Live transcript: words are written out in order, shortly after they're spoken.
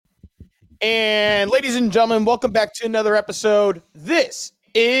And ladies and gentlemen, welcome back to another episode. This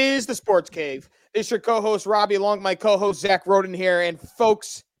is the Sports Cave. This is your co-host Robbie, along with my co-host Zach Roden here. And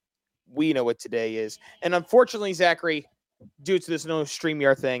folks, we know what today is. And unfortunately, Zachary, due to this no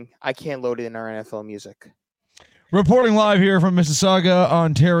StreamYard thing, I can't load it in our NFL music. Reporting live here from Mississauga,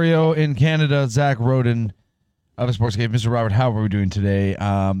 Ontario, in Canada, Zach Roden of the Sports Cave. Mr. Robert, how are we doing today?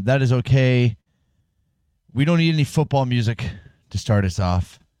 That is okay. We don't need any football music to start us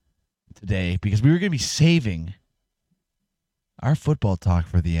off today because we were going to be saving our football talk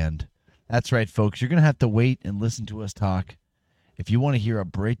for the end. That's right, folks. You're going to have to wait and listen to us talk if you want to hear a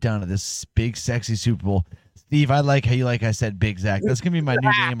breakdown of this big, sexy Super Bowl. Steve, I like how I said Big Zach. That's going to be my new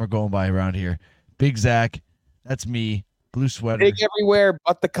name we're going by around here. Big Zach. That's me. Blue sweater. Big everywhere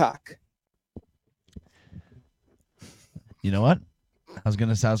but the cock. You know what? I was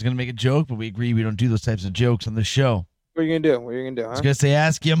gonna make a joke, but we agree we don't do those types of jokes on the show. What are you gonna do? Huh? I was gonna say,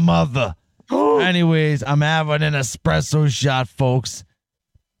 ask your mother. Anyways, I'm having an espresso shot, folks.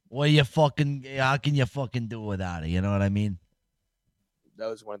 How can you fucking do without it? You know what I mean? That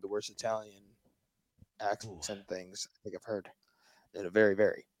was one of the worst Italian accents and things I think I've heard in a very,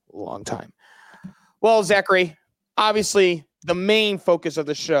 very long time. Well, Zachary, obviously the main focus of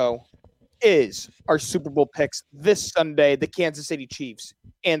the show is our Super Bowl picks this Sunday, the Kansas City Chiefs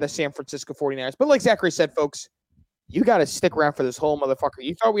and the San Francisco 49ers. But like Zachary said, folks, you got to stick around for this whole motherfucker.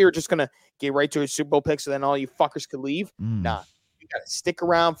 You thought we were just going to get right to a Super Bowl picks and then all you fuckers could leave? Nah, you got to stick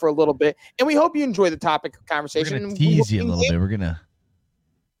around for a little bit. And we hope you enjoy the topic of conversation. We're going to tease you a little bit. We're going to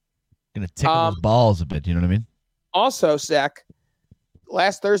tickle those balls a bit. You know what I mean? Also, Zach,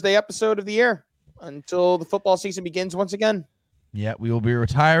 last Thursday episode of the year until the football season begins once again. Yeah, we will be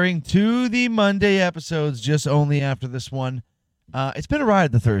retiring to the Monday episodes just only after this one. It's been a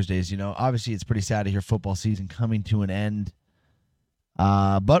ride the Thursdays, you know. Obviously, it's pretty sad to hear football season coming to an end.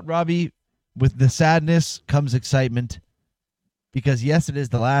 But, Robbie, with the sadness comes excitement because, yes, it is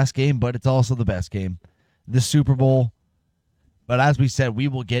the last game, but it's also the best game, the Super Bowl. But as we said, we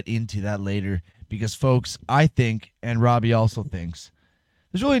will get into that later because, folks, I think, and Robbie also thinks,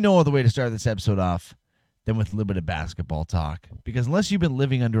 there's really no other way to start this episode off than with a little bit of basketball talk. Because unless you've been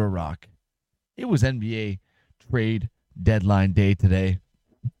living under a rock, it was NBA trade deadline day today.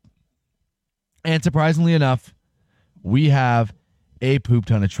 And surprisingly enough, we have a poop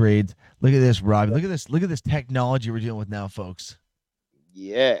ton of trades. Look at this, Robbie. Look at this technology we're dealing with now, folks.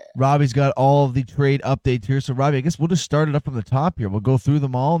 Yeah. Robbie's got all of the trade updates here. So, Robbie, I guess we'll just start it up from the top here. We'll go through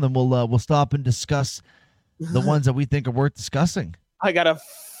them all, and then we'll stop and discuss the ones that we think are worth discussing. I got to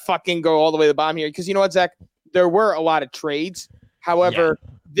fucking go all the way to the bottom here because you know what, Zach? There were a lot of trades. However,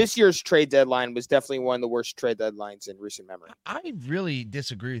 This year's trade deadline was definitely one of the worst trade deadlines in recent memory. I really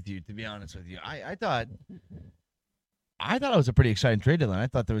disagree with you, to be honest with you. I thought it was a pretty exciting trade deadline. I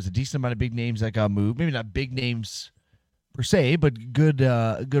thought there was a decent amount of big names that got moved. Maybe not big names per se, but good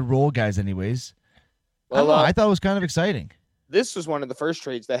role guys anyways. Well, I thought it was kind of exciting. This was one of the first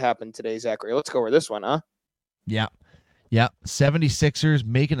trades that happened today, Zachary. Let's go over this one, huh? Yeah. 76ers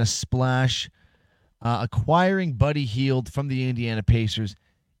making a splash, acquiring Buddy Hield from the Indiana Pacers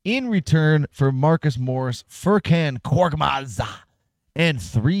in return for Marcus Morris, Furkan Korkmaz, and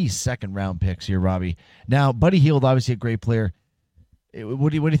 3 second-round picks here, Robbie. Now, Buddy Hield, obviously a great player.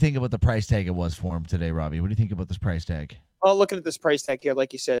 What do you think about the price tag it was for him today, Robbie? What do you think about this price tag? Well, looking at this price tag here,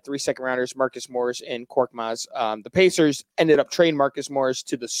 like you said, 3 second-rounders, Marcus Morris and Korkmaz. The Pacers ended up trading Marcus Morris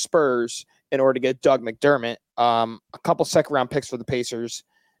to the Spurs in order to get Doug McDermott. A couple second-round picks for the Pacers.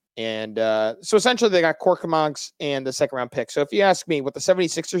 And so essentially they got Korkmaz and the second-round pick. So if you ask me what the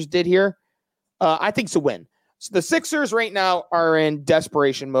 76ers did here, I think it's a win. So the Sixers right now are in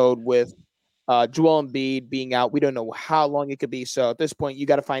desperation mode with Joel Embiid being out. We don't know how long it could be. So at this point, you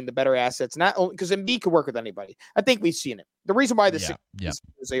got to find the better assets. Not only because Embiid could work with anybody. I think we've seen it. The reason why the Sixers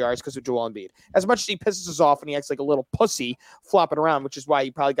they are is because of Joel Embiid. As much as he pisses us off and he acts like a little pussy flopping around, which is why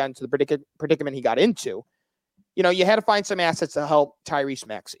he probably got into the predicament he got into. You know, you had to find some assets to help Tyrese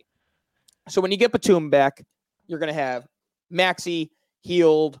Maxey. So when you get Batum back, you're going to have Maxey,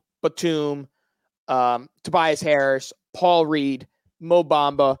 Hield, Batum, Tobias Harris, Paul Reed, Mo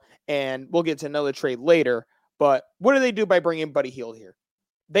Bamba, and we'll get to another trade later. But what do they do by bringing Buddy Hield here?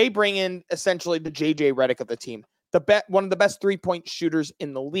 They bring in essentially the J.J. Redick of the team, one of the best three-point shooters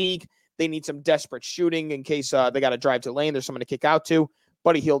in the league. They need some desperate shooting in case they got to drive to the lane. There's someone to kick out to.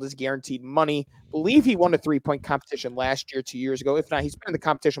 Buddy Hield is guaranteed money. Believe he won a three-point competition last year, 2 years ago. If not, he's been in the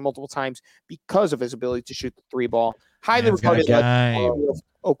competition multiple times because of his ability to shoot the three ball. Highly regarded of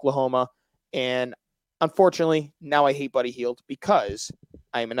Oklahoma. And unfortunately, now I hate Buddy Hield because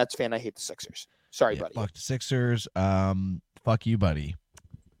I am a Nets fan. I hate the Sixers. Sorry, buddy. Fuck the Sixers. Fuck you, buddy.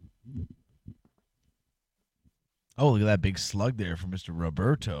 Oh, look at that big slug there from Mr.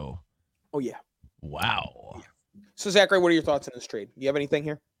 Roberto. Oh, yeah. Wow. Yeah. So, Zachary, what are your thoughts on this trade? You have anything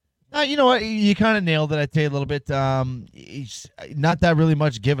here? You know what? You kind of nailed it, I'd say, a little bit. It's not that really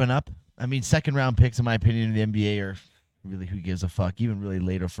much given up. I mean, second-round picks, in my opinion, in the NBA are really who gives a fuck, even really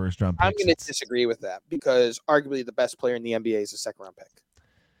later first-round picks. I'm going to disagree with that because arguably the best player in the NBA is a second-round pick.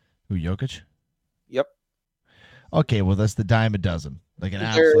 Who, Jokic? Yep. Okay, well, that's the dime a dozen. Like an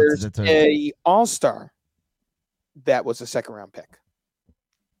There's a all-star that was a second-round pick.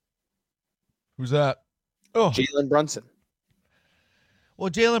 Who's that? Oh, Jalen Brunson. Well,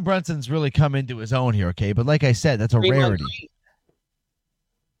 Jalen Brunson's really come into his own here, okay? But like I said, that's a rarity. Green.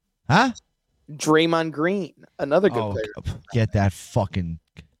 Huh? Draymond Green, another good player. Get that fucking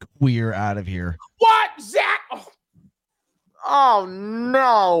queer out of here. What, Zach? Oh,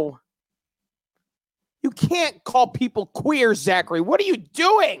 no. You can't call people queer, Zachary. What are you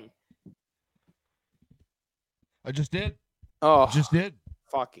doing? I just did. Oh, just did.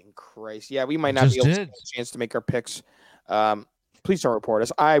 Fucking Christ. Yeah, we might not be able to get a chance to make our picks. Please don't report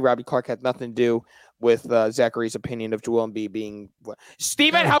us. Robbie Clark, had nothing to do with Zachary's opinion of Joel Embiid being.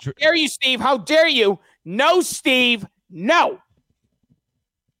 Steven, how dare you, Steve? How dare you? No, Steve. No.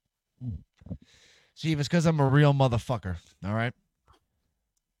 Steve, it's because I'm a real motherfucker. All right.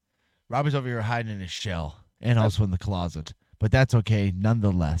 Robbie's over here hiding in his shell and also in the closet, but that's okay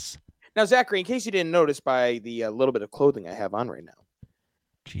nonetheless. Now, Zachary, in case you didn't notice by the little bit of clothing I have on right now.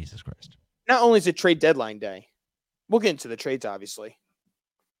 Jesus Christ. Not only is it trade deadline day, we'll get into the trades, obviously.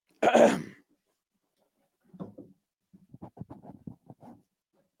 Then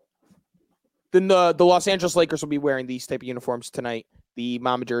the Los Angeles Lakers will be wearing these type of uniforms tonight, the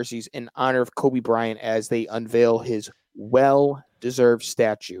Mamba jerseys, in honor of Kobe Bryant as they unveil his well-deserved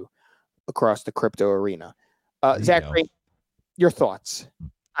statue across the crypto arena. Zachary, your thoughts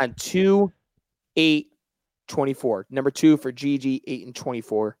on 2-8-24. Number 2 for Gigi, 8 and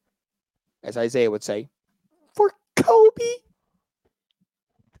 24, as Isaiah would say, for Kobe.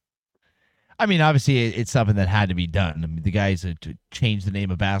 I mean, obviously, it's something that had to be done. I mean, the guys that changed the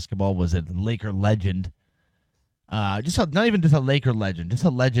name of basketball was a Laker legend. Not even just a Laker legend, just a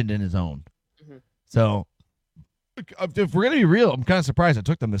legend in his own. Mm-hmm. So, if we're going to be real, I'm kind of surprised it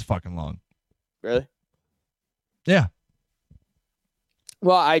took them this fucking long. Really? Yeah.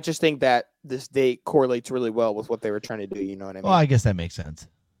 Well, I just think that this date correlates really well with what they were trying to do. You know what I mean? Well, I guess that makes sense.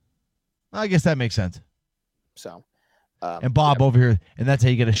 So, and Bob over here, and that's how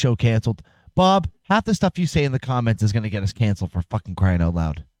you get a show canceled. Bob, half the stuff you say in the comments is going to get us canceled for fucking crying out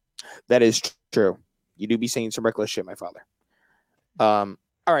loud. That is true. You do be saying some reckless shit, my father.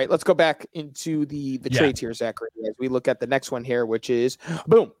 All right, let's go back into the trades here, Zachary, as we look at the next one here, which is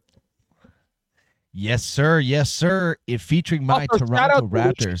boom. Yes, sir. Yes, sir. It featuring my Toronto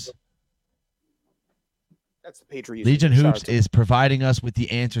Raptors. That's the Patriot. Legion Hoops is providing us with the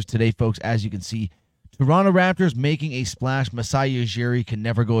answers today, folks. As you can see, Toronto Raptors making a splash. Masai Ujiri can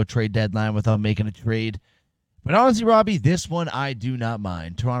never go a trade deadline without making a trade. But honestly, Robbie, this one I do not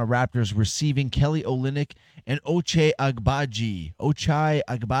mind. Toronto Raptors receiving Kelly Olynyk and Ochai Agbaji,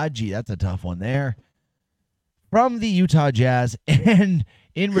 that's a tough one there, from the Utah Jazz. And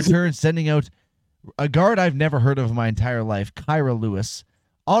in return, sending out a guard I've never heard of in my entire life, Kyra Lewis,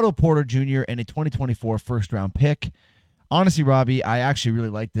 Otto Porter Jr., and a 2024 first-round pick. Honestly, Robbie, I actually really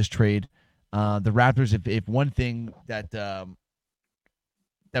like this trade. The Raptors, if one thing that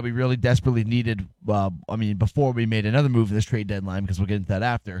we really desperately needed, before we made another move in this trade deadline, because we'll get into that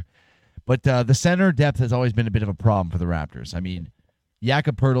after, but the center depth has always been a bit of a problem for the Raptors. I mean,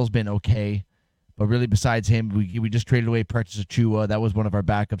 Jakob Poeltl's been okay, but really besides him, we just traded away Precious Achiuwa. That was one of our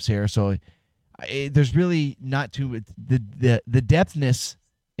backups here, so there's really not too the depthness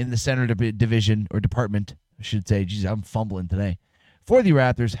in the center division or department, I should say. Geez, I'm fumbling today. For the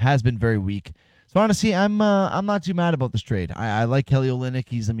Raptors has been very weak. So honestly, I'm not too mad about this trade. I like Kelly Olynyk.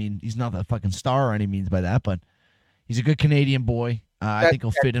 He's not a fucking star or any means by that, but he's a good Canadian boy. I think he'll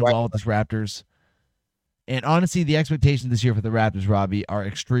fit in well with this Raptors. And honestly, the expectations this year for the Raptors, Robbie, are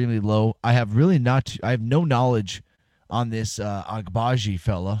extremely low. I have no knowledge on this Agbaji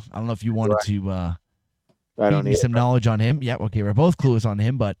fella. I don't know if you wanted to feed me some knowledge on him. Yeah, okay, we're both clueless on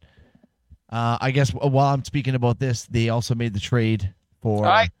him, but I guess while I'm speaking about this, they also made the trade for.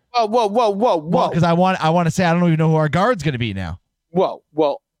 Whoa! Well, because I want to say I don't even know who our guard's going to be now. Well,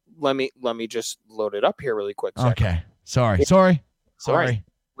 let me just load it up here really quick. Okay, sorry. Right.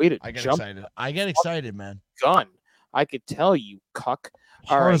 Wait, I get excited, man. Gun. I could tell you, cuck.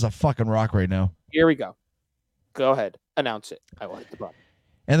 Hard as a fucking rock right now. Here we go. Go ahead, announce it. I will hit the button.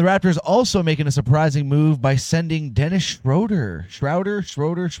 And the Raptors also making a surprising move by sending Dennis Schroeder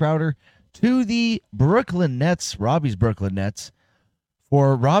to the Brooklyn Nets, Robbie's Brooklyn Nets,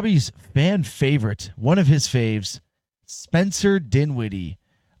 for Robbie's fan favorite, one of his faves, Spencer Dinwiddie.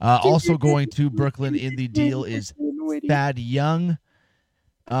 Also going to Brooklyn in the deal is Thad Young.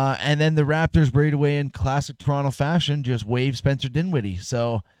 And then the Raptors right away in classic Toronto fashion just waive Spencer Dinwiddie.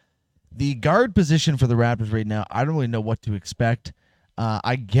 So the guard position for the Raptors right now, I don't really know what to expect.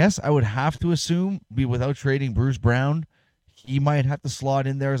 I guess I would have to assume, without trading Bruce Brown, he might have to slot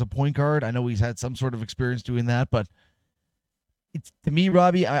in there as a point guard. I know he's had some sort of experience doing that, but it's, to me,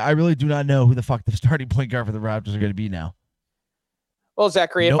 Robbie, I really do not know who the fuck the starting point guard for the Raptors are going to be now. Well,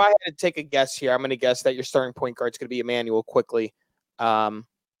 Zachary, if I had to take a guess here, I'm going to guess that your starting point guard is going to be Emmanuel Quickly. I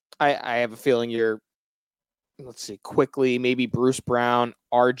have a feeling let's see, Quickly, maybe Bruce Brown,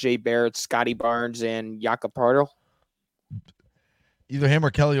 R.J. Barrett, Scotty Barnes, and Jakob Poeltl. Either him or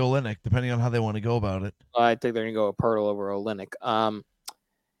Kelly Olynyk, depending on how they want to go about it. I think they're going to go with Poeltl over Olynyk.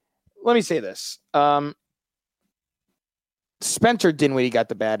 Let me say this. Spencer Dinwiddie got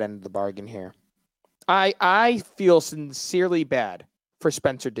the bad end of the bargain here. I feel sincerely bad for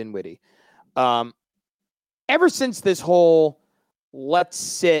Spencer Dinwiddie. Ever since this whole let's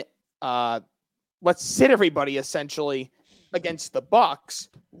sit everybody essentially against the Bucks,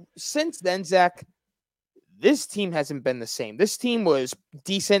 since then, Zach, this team hasn't been the same. This team was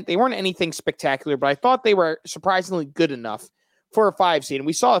decent. They weren't anything spectacular, but I thought they were surprisingly good enough for a 5 seed. And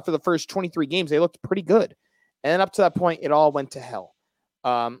we saw it for the first 23 games. They looked pretty good. And then up to that point, it all went to hell.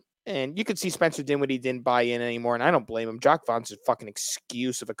 And you could see Spencer Dinwiddie didn't buy in anymore, and I don't blame him. Jock Vaughn's a fucking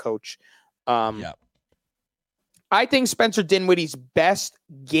excuse of a coach. I think Spencer Dinwiddie's best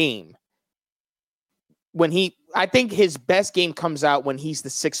game I think his best game comes out when he's the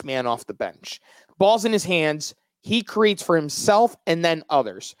sixth man off the bench. Ball's in his hands. He creates for himself and then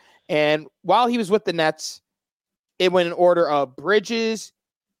others. And while he was with the Nets, it went in order of Bridges,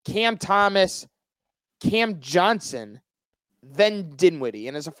 Cam Thomas, Cam Johnson, then Dinwiddie.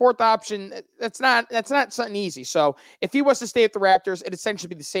 And as a fourth option, that's not something easy. So if he was to stay at the Raptors, it'd essentially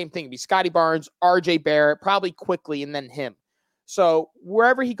be the same thing. It'd be Scotty Barnes, R.J. Barrett, probably Quickly, and then him. So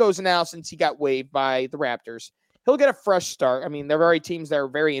wherever he goes now, since he got waived by the Raptors, he'll get a fresh start. I mean, there are already teams that are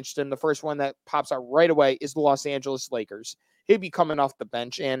very interested. The first one that pops out right away is the Los Angeles Lakers. He'd be coming off the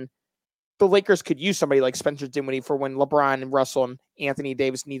bench, and the Lakers could use somebody like Spencer Dinwiddie for when LeBron and Russell and Anthony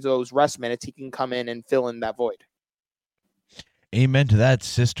Davis need those rest minutes. He can come in and fill in that void. Amen to that,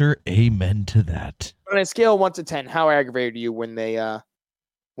 sister. Amen to that. On a scale of 1 to 10, how aggravated are you when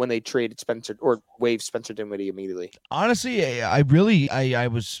they traded Spencer or waived Spencer Dinwiddie immediately? Honestly, I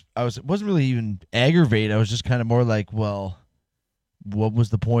wasn't really even aggravated. I was just kind of more like, well, what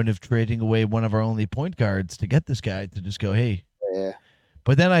was the point of trading away one of our only point guards to get this guy to just go, hey? Yeah.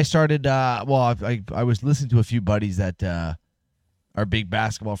 But then I started. I was listening to a few buddies that are big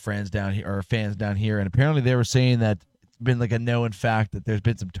basketball fans down here, and apparently they were saying that it's been like a known fact that there's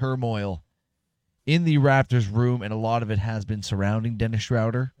been some turmoil in the Raptors room, and a lot of it has been surrounding Dennis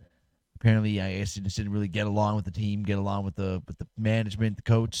Schroeder. Apparently, I guess he just didn't really get along with the team, get along with the management, the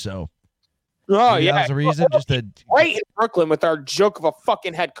coach. So, that was the reason. Right in Brooklyn with our joke of a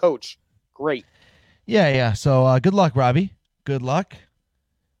fucking head coach. Great. Yeah. So, good luck, Robbie. Good luck.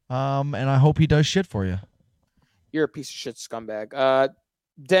 And I hope he does shit for you. You're a piece of shit scumbag.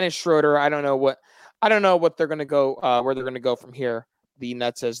 Dennis Schroeder. I don't know what they're gonna go. Where they're gonna go from here. The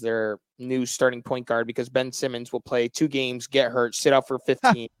Nets as their new starting point guard because Ben Simmons will play 2 games, get hurt, sit out for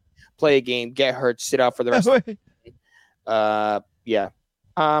 15, play a game, get hurt, sit out for the rest of the game. Yeah.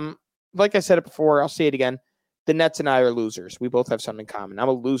 Like I said it before, I'll say it again. The Nets and I are losers. We both have something in common. I'm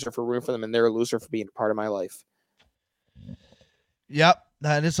a loser for rooting for them, and they're a loser for being a part of my life. Yep.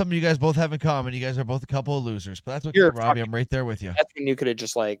 That is something you guys both have in common. You guys are both a couple of losers, but that's okay, Robbie. I'm right there with you. That's when you could have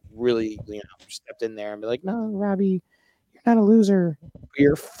just really, stepped in there and be like, no, Robbie, you're not a loser.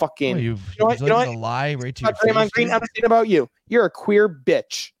 You're fucking. You know what? A lie right to your face. Draymond Green, I'm saying about you. You're a queer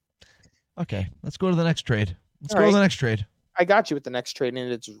bitch. Okay, let's go to the next trade. To the next trade. I got you with the next trade,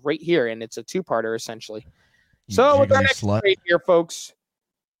 and it's right here, and it's a 2-parter essentially. So with our next trade here, folks,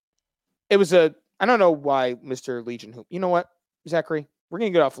 it was I don't know why Mr. Legion Hoop. You know what, Zachary? We're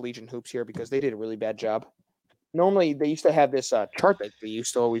going to get off Legion Hoops here because they did a really bad job. Normally, they used to have this chart that they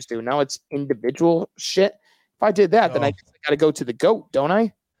used to always do. Now it's individual shit. If I did that, then I guess I got to go to the GOAT, don't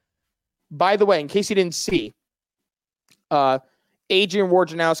I? By the way, in case you didn't see, Adrian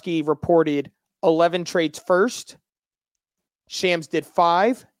Wojnarowski reported 11 trades first. Shams did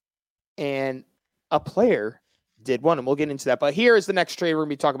 5, and a player did 1, and we'll get into that. But here is the next trade we're going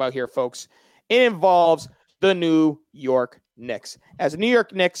to be talking about here, folks. It involves the New York Knicks. As the New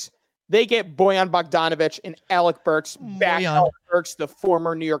York Knicks, They get Bojan Bogdanovic and Alec Burks back. Bojan. Alec Burks, the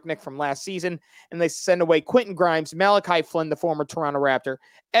former New York Knick from last season. And they send away Quentin Grimes, Malachi Flynn, the former Toronto Raptor,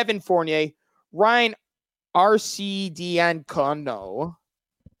 Evan Fournier, Ryan Arcidiacono,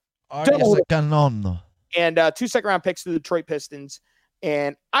 and 2 second-round picks to the Detroit Pistons.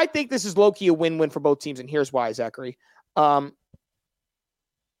 And I think this is low-key a win-win for both teams, and here's why, Zachary.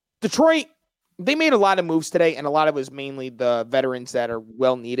 Detroit, they made a lot of moves today, and a lot of it was mainly the veterans that are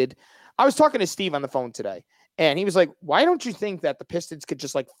well-needed. I was talking to Steve on the phone today, and he was like, why don't you think that the Pistons could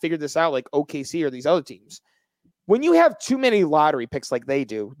just, figure this out like OKC or these other teams? When you have too many lottery picks like they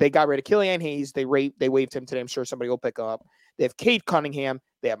do, they got rid of Killian Hayes. They waived him today. I'm sure somebody will pick up. They have Cade Cunningham.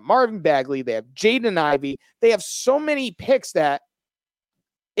 They have Marvin Bagley. They have Jaden Ivey. They have so many picks that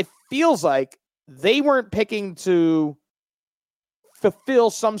it feels like they weren't picking to fulfill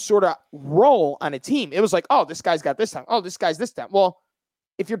some sort of role on a team. It was like, oh, this guy's got this talent. Oh, this guy's this talent. Well,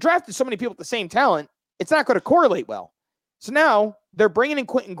 if you're drafting so many people with the same talent, it's not going to correlate well. So now they're bringing in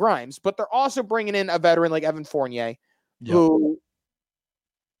Quentin Grimes, but they're also bringing in a veteran like Evan Fournier, who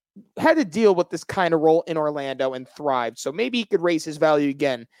had to deal with this kind of role in Orlando and thrived. So maybe he could raise his value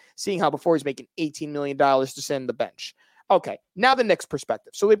again, seeing how before he's making $18 million to send the bench. Okay, now the Knicks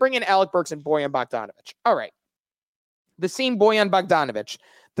perspective. So they bring in Alec Burks and Bojan Bogdanovic. All right. The same Bojan Bogdanovic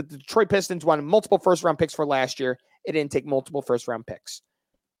that the Detroit Pistons wanted multiple first-round picks for last year. It didn't take multiple first-round picks.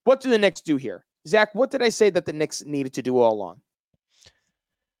 What do the Knicks do here? Zach, what did I say that the Knicks needed to do all along?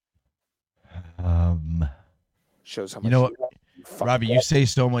 Shows how much. You know what, Robbie, you say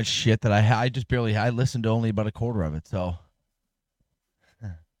so much shit that I just barely, I listened to only about a quarter of it, so.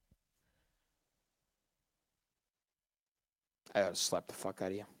 I slapped the fuck out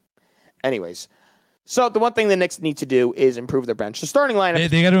of you. Anyways, so the one thing the Knicks need to do is improve their bench. The starting lineup.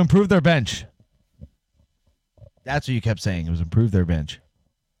 They got to improve their bench. That's what you kept saying. It was improve their bench.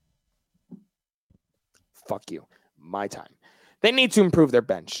 Fuck you. My time. They need to improve their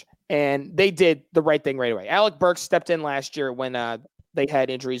bench. And they did the right thing right away. Alec Burks stepped in last year when they had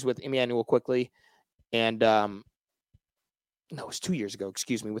injuries with Emmanuel Quickley. And no, it was 2 years ago,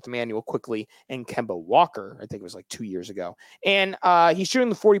 excuse me, with Emmanuel Quickley and Kemba Walker. I think it was like 2 years ago. And he's shooting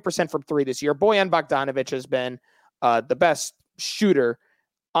the 40% from three this year. Bojan Bogdanovic has been the best shooter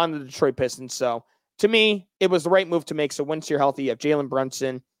on the Detroit Pistons. So to me, it was the right move to make. So once you're healthy, you have Jalen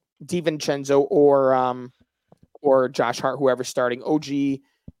Brunson, DiVincenzo, or Josh Hart, whoever's starting, OG,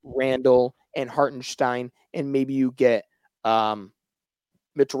 Randall, and Hartenstein, and maybe you get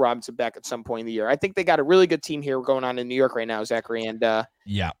Mitchell Robinson back at some point in the year. I think they got a really good team here going on in New York right now, Zachary. And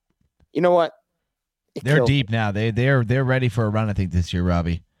yeah, you know what? They're deep now. They're ready for a run. I think this year,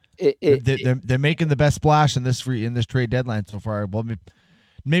 Robbie. They're making the best splash in this trade deadline so far. Well,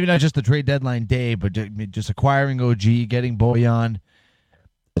 maybe not just the trade deadline day, but just acquiring OG, getting Bojan.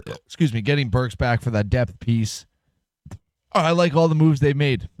 Excuse me, getting Burks back for that depth piece. Oh, I like all the moves they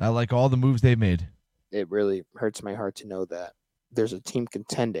made. It really hurts my heart to know that there's a team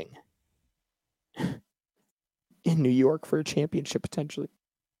contending in New York for a championship potentially.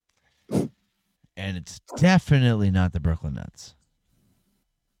 And it's definitely not the Brooklyn Nets.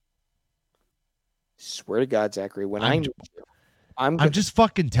 Swear to God, Zachary, when I'm just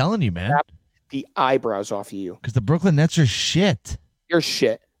fucking telling you, man. The eyebrows off of you. Because the Brooklyn Nets are shit. You're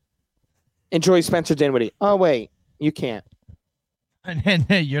shit. Enjoy Spencer Dinwiddie. Oh, wait. You can't. And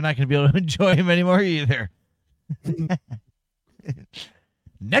you're not going to be able to enjoy him anymore either.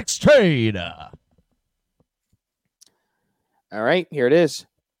 Next trade. All right, here it is.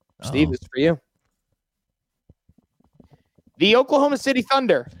 Steve, this is for you. The Oklahoma City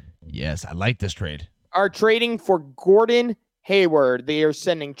Thunder. Yes, I like this trade. Are trading for Gordon Hayward. They are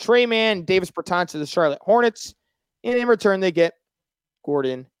sending Trey Mann, Davis Bertans to the Charlotte Hornets. And in return, they get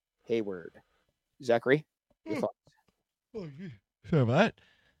Gordon Hayward. Zachary, your thoughts? Sure, what?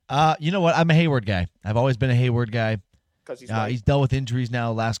 You know what? I'm a Hayward guy. I've always been a Hayward guy. Because he's dealt with injuries now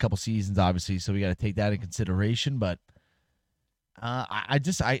the last couple seasons, obviously, so we got to take that in consideration. But I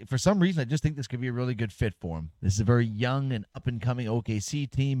for some reason, I just think this could be a really good fit for him. This is a very young and up-and-coming OKC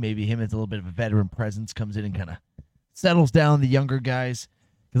team. Maybe him as a little bit of a veteran presence comes in and kind of settles down the younger guys.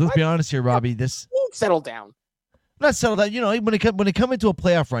 Because let's be honest here, Robbie, this won't settle down. Not settle down. You know, when they come into a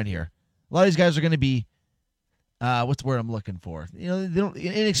playoff run here, a lot of these guys are going to be, what's the word I'm looking for? You know, they don't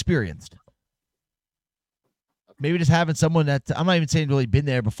inexperienced. Maybe just having someone that I'm not even saying really been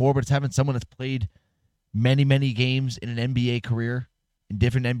there before, but it's having someone that's played many, many games in an NBA career in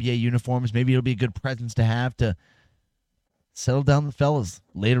different NBA uniforms. Maybe it'll be a good presence to have to settle down the fellas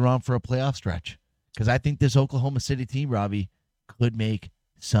later on for a playoff stretch. Because I think this Oklahoma City team, Robbie, could make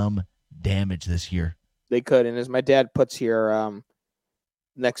some damage this year. They could. And as my dad puts here,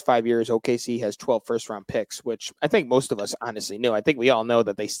 next 5 years, OKC has 12 first-round picks, which I think most of us honestly knew. I think we all know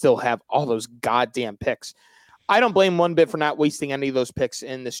that they still have all those goddamn picks. I don't blame one bit for not wasting any of those picks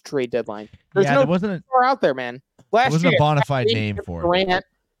in this trade deadline. There's there wasn't star out there, man. Last wasn't year, a bona fide name for it.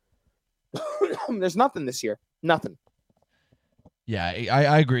 There's nothing this year. Nothing. Yeah,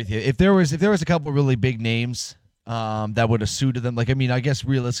 I agree with you. If there was a couple really big names that would have suited them, I guess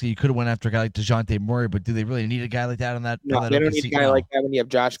realistically you could have went after a guy like DeJounte Murray, but do they really need a guy like that on that? No, they don't need a guy like that when you have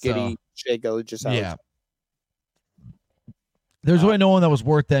Josh Giddey, Shai Gilgeous-Alexander. Yeah. There's really no one that was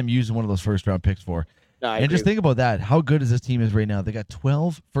worth them using one of those first-round picks for. No, and just think about that. How good is this team is right now? They got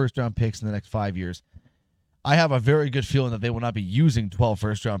 12 first-round picks in the next 5 years. I have a very good feeling that they will not be using 12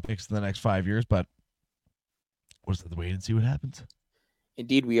 first-round picks in the next 5 years, but we'll just have to wait and see what happens.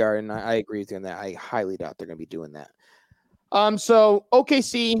 Indeed, we are, and I agree with you on that. I highly doubt they're going to be doing that. So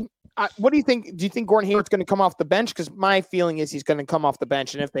OKC, what do you think? Do you think Gordon Hayward's going to come off the bench? Because my feeling is he's going to come off the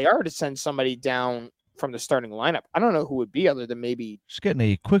bench, and if they are to send somebody down from the starting lineup, I don't know who would be other than maybe. Just getting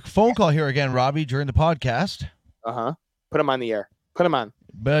a quick phone call here again, Robbie, during the podcast. Put him on the air. Put him on.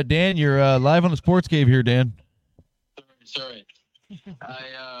 But Dan, you're live on the Sports Cave here, Dan. Sorry. I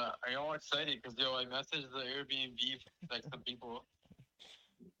got all excited because I messaged the Airbnb like some people.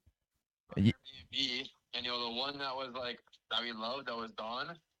 Airbnb, and the one that was like that we loved that was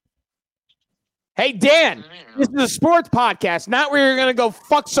Dawn. Hey Dan, this is a sports podcast, not where you're gonna go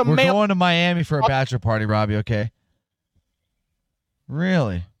fuck some. We're going to Miami for a bachelor party, Robbie. Okay.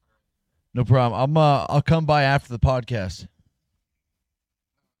 Really? No problem. I'll come by after the podcast.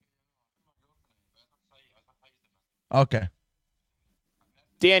 Okay.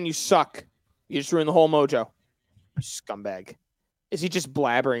 Dan, you suck. You just ruined the whole mojo. You scumbag. Is he just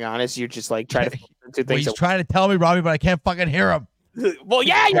blabbering on us? You're just like trying to do things. He's trying to tell me, Robbie, but I can't fucking hear him. Well,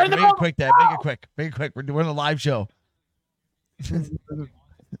 yeah, you're in the Make it quick, Dad. Make it quick. Make it quick. We're doing a live show.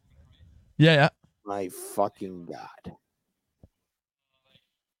 Yeah. My fucking God.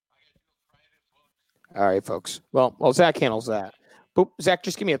 All right, folks. Well, Zach handles that. But Zach,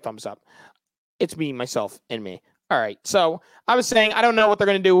 just give me a thumbs up. It's me, myself, and me. All right. So I was saying I don't know what they're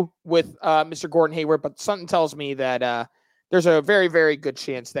going to do with Mr. Gordon Hayward, but something tells me that there's a very, very good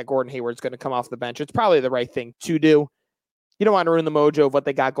chance that Gordon Hayward's going to come off the bench. It's probably the right thing to do. You don't want to ruin the mojo of what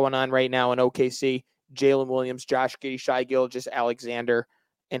they got going on right now in OKC. Jalen Williams, Josh Giddey, Shai Gilgeous-Alexander,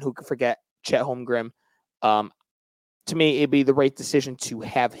 and who could forget Chet Holmgren. To me, it'd be the right decision to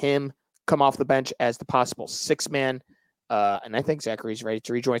have him come off the bench as the possible sixth man. And I think Zachary's ready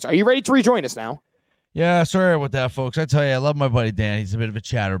to rejoin us. Are you ready to rejoin us now? Yeah, sorry about that, folks. I tell you, I love my buddy Dan. He's a bit of a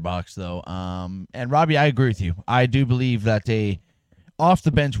chatterbox, though. And Robbie, I agree with you. I do believe that a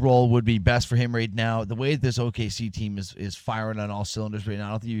off-the-bench role would be best for him right now. The way this OKC team is firing on all cylinders right now,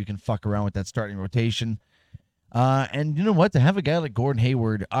 I don't think you can fuck around with that starting rotation. And you know what? To have a guy like Gordon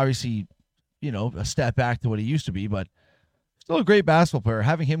Hayward, obviously, a step back to what he used to be, but still a great basketball player.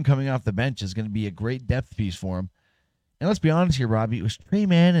 Having him coming off the bench is going to be a great depth piece for him. And let's be honest here, Robbie. It was Trey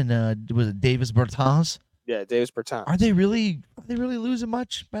Mann and was it Davis Bertans? Yeah, Davis Bertans. Are they really losing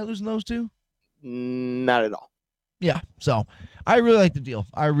much by losing those two? Not at all. Yeah. So I really like the deal.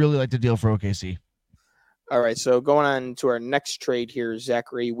 I really like the deal for OKC. All right. So going on to our next trade here,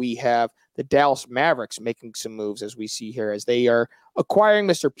 Zachary, we have the Dallas Mavericks making some moves as we see here as they are acquiring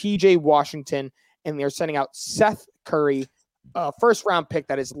Mr. PJ Washington and they're sending out Seth Curry, a first round pick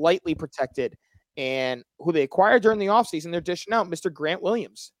that is lightly protected. And who they acquired during the offseason, they're dishing out Mr. Grant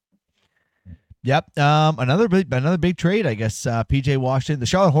Williams. Yep. Another big trade, I guess. PJ Washington. The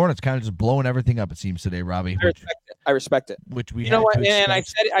Charlotte Hornets kind of just blowing everything up, it seems, today, Robbie. I respect it. Which we know what? And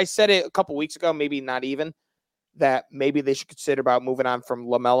I said it a couple weeks ago, maybe not even, that maybe they should consider about moving on from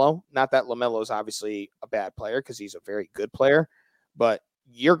LaMelo. Not that LaMelo is obviously a bad player because he's a very good player, but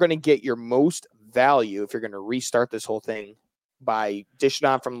you're going to get your most value if you're going to restart this whole thing by dishing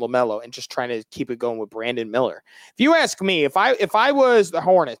on from LaMelo and just trying to keep it going with Brandon Miller. If you ask me, if I was the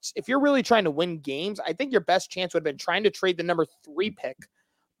Hornets, if you're really trying to win games, I think your best chance would have been trying to trade the number 3 pick,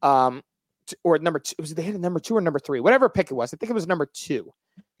 or number 2. They had a number 2 or number 3, whatever pick it was. I think it was number 2.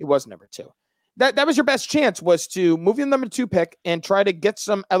 It was number 2. That was your best chance, was to move the number 2 pick and try to get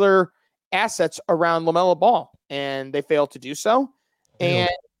some other assets around LaMelo Ball, and they failed to do so.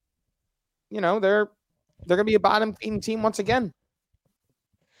 And they're going to be a bottom-feeding team once again.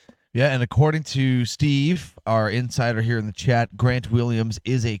 Yeah, and according to Steve, our insider here in the chat, Grant Williams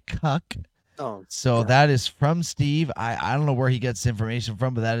is a cuck. Oh, so God. That is from Steve. I don't know where he gets information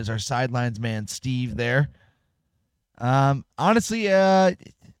from, but that is our sidelines man, Steve, there. Honestly,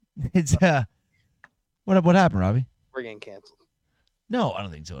 it's what happened, Robbie? We're getting canceled. No, I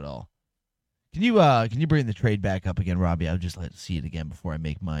don't think so at all. Can you bring the trade back up again, Robbie? I'll just see it again before I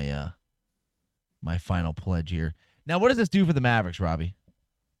make my my final pledge here. Now, what does this do for the Mavericks, Robbie?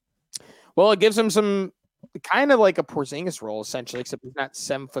 Well, it gives him some kind of like a Porzingis role, essentially, except he's not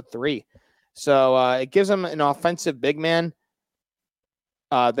 7'3". So it gives him an offensive big man.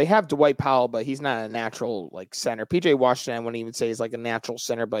 They have Dwight Powell, but he's not a natural like center. PJ Washington, I wouldn't even say he's like a natural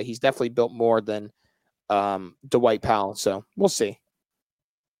center, but he's definitely built more than Dwight Powell. So we'll see.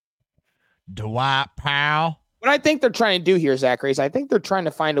 Dwight Powell. What I think they're trying to do here, Zachary, is I think they're trying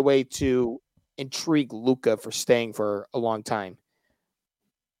to find a way to intrigue Luka for staying for a long time.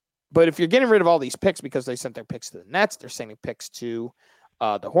 But if you're getting rid of all these picks because they sent their picks to the Nets, they're sending picks to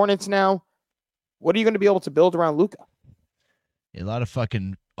the Hornets now. What are you going to be able to build around Luka? A lot of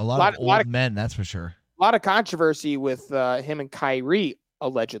old men, that's for sure. A lot of controversy with him and Kyrie,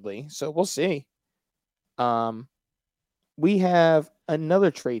 allegedly. So we'll see. We have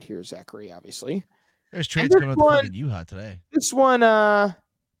another trade here, Zachary, obviously. There's trades coming out the fucking Utah today. This one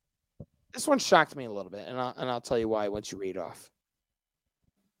shocked me a little bit, and I'll tell you why once you read off.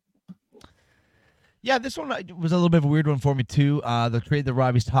 Yeah, this one was a little bit of a weird one for me, too. The trade that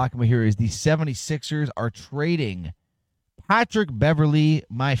Robbie's talking about here is the 76ers are trading Patrick Beverley,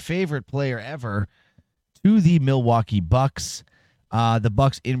 my favorite player ever, to the Milwaukee Bucks. The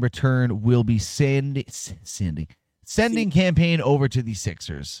Bucks, in return, will be sending campaign over to the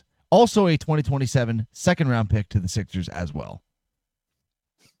Sixers. Also a 2027 second-round pick to the Sixers as well.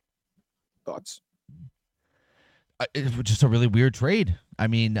 Thoughts? It was just a really weird trade. I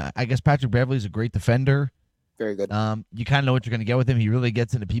mean, I guess Patrick Beverley's a great defender. Very good. You kind of know what you're going to get with him. He really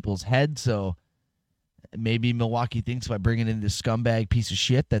gets into people's heads, so maybe Milwaukee thinks by bringing in this scumbag piece of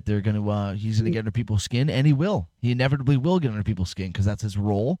shit that they're going to he's going to get under people's skin, and he will. He inevitably will get under people's skin because that's his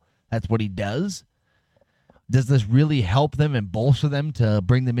role. That's what he does. Does this really help them and bolster them to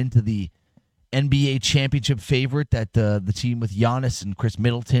bring them into the NBA championship favorite that the team with Giannis and Chris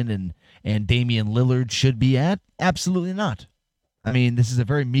Middleton and Damian Lillard should be at? Absolutely not. I mean, this is a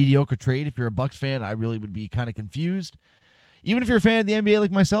very mediocre trade. If you're a Bucks fan, I really would be kind of confused. Even if you're a fan of the NBA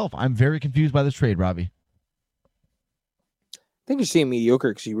like myself, I'm very confused by this trade, Robbie. I think you're seeing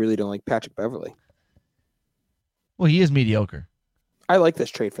mediocre because you really don't like Patrick Beverley. Well, he is mediocre. I like this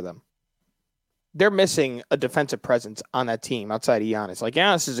trade for them. They're missing a defensive presence on that team outside of Giannis. Like,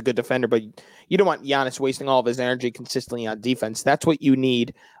 Giannis is a good defender, but you don't want Giannis wasting all of his energy consistently on defense. That's what you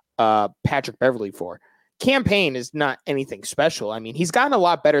need Patrick Beverley for. Campaign is not anything special. I mean, he's gotten a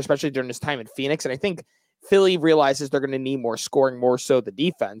lot better, especially during his time in Phoenix, and I think Philly realizes they're going to need more scoring, more so the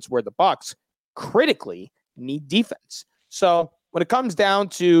defense, where the Bucks critically need defense. So when it comes down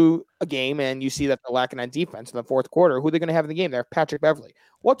to a game and you see that they're lacking on defense in the fourth quarter, who are they going to have in the game? They're Patrick Beverley.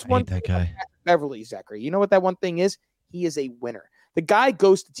 What's one thing about Patrick Beverley, Zachary? You know what that one thing is? He is a winner. The guy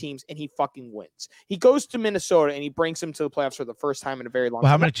goes to teams and he fucking wins. He goes to Minnesota and he brings them to the playoffs for the first time in a very long time.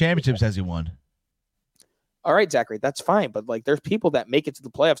 Well, how many championships has he won? All right, Zachary, that's fine. But like, there's people that make it to the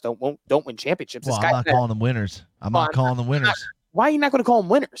playoffs don't win championships. Well, I'm not calling them winners. I'm not calling them winners. Why are you not going to call them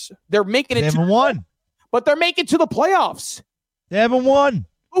winners? They're making it. They haven't won. But they're making it to the playoffs. They haven't won.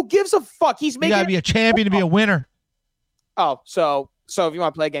 Who gives a fuck? He's making. You gotta be a champion to be a winner. Oh, so if you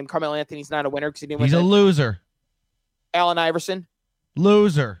want to play a game, Carmelo Anthony's not a winner because he didn't win. He's a loser. Allen Iverson.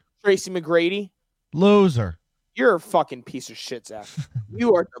 Loser. Tracy McGrady. Loser. You're a fucking piece of shit, Zach.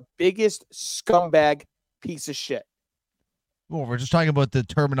 You are the biggest scumbag piece of shit. Well, we're just talking about the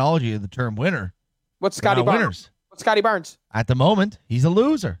terminology of the term winner. What's Scotty Barnes? Winners. What's Scotty Barnes? At the moment, he's a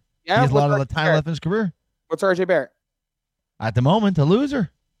loser. Yeah, he has a lot of the time left in his career. What's RJ Barrett? At the moment, a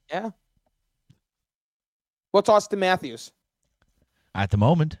loser. Yeah. What's Austin Matthews? At the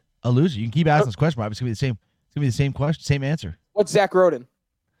moment, a loser. You can keep asking this question, Rob. It's gonna be the same. It's gonna be the same question, same answer. What's Zach Roden?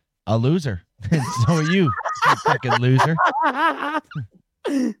 A loser. So are you fucking loser. I'm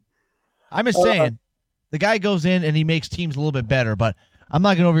just saying, the guy goes in and he makes teams a little bit better, but I'm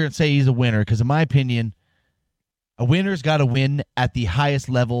not going to over here and say he's a winner because, in my opinion, a winner's got to win at the highest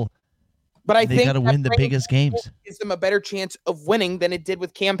level. But I think they got to win the biggest games. Gives them a better chance of winning than it did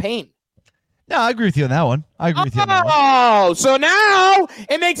with campaign. No, I agree with you on that one. Oh, so now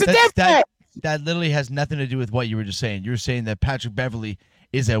it makes a difference. That literally has nothing to do with what you were just saying. You were saying that Patrick Beverley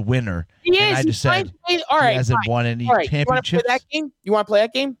is a winner. He and is. I just said all right, he hasn't won any championships. You want to play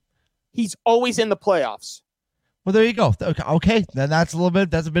that game? He's always in the playoffs. Well, there you go. Okay, then that's a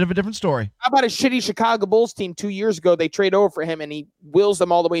bit of a different story. How about a shitty Chicago Bulls team 2 years ago? They trade over for him, and he wills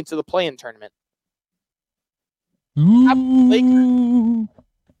them all the way into the play-in tournament. Ooh.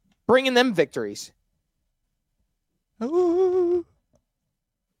 Bringing them victories. Ooh.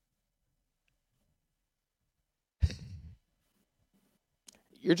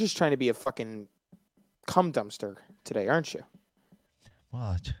 You're just trying to be a fucking cum dumpster today, aren't you? Well,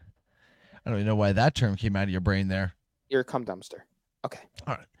 I don't even know why that term came out of your brain there. You're a cum dumpster. Okay.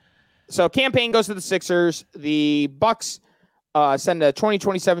 All right. So campaign goes to the Sixers. The Bucks send a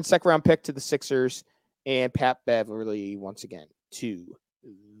 2027 second round pick to the Sixers, and Pat Beverly once again to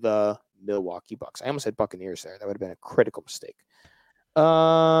the Milwaukee Bucks. I almost said Buccaneers there. That would have been a critical mistake.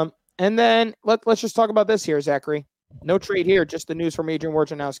 And then let's just talk about this here, Zachary. No trade here, just the news from Adrian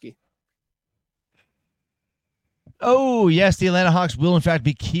Wojnarowski. Oh, yes, the Atlanta Hawks will, in fact,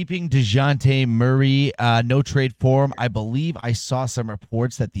 be keeping DeJounte Murray. No trade for him. I believe I saw some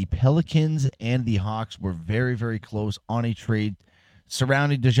reports that the Pelicans and the Hawks were very, very close on a trade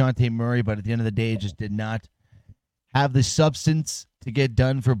surrounding DeJounte Murray, but at the end of the day, it just did not have the substance to get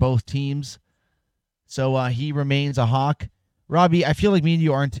done for both teams. So he remains a Hawk. Robbie, I feel like me and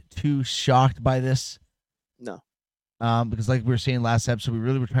you aren't too shocked by this. No. Because like we were saying last episode, we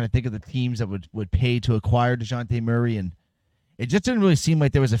really were trying to think of the teams that would pay to acquire DeJounte Murray, and it just didn't really seem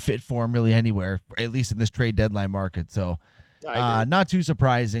like there was a fit for him really anywhere, at least in this trade deadline market. So not too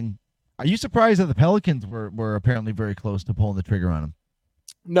surprising. Are you surprised that the Pelicans were apparently very close to pulling the trigger on him?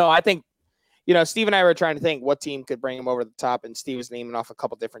 No, I think, Steve and I were trying to think what team could bring him over the top, and Steve was naming off a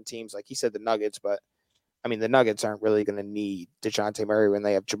couple different teams. Like he said, the Nuggets, but I mean, the Nuggets aren't really going to need DeJounte Murray when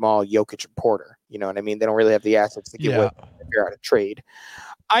they have Jamal, Jokic, and Porter. You know what I mean? They don't really have the assets to give away if you're out of trade.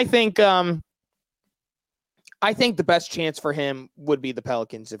 I think the best chance for him would be the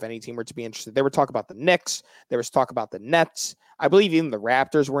Pelicans if any team were to be interested. They were talking about the Knicks. There was talk about the Nets. I believe even the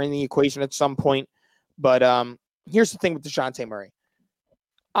Raptors were in the equation at some point. But here's the thing with DeJounte Murray.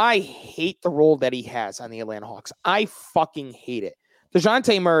 I hate the role that he has on the Atlanta Hawks. I fucking hate it.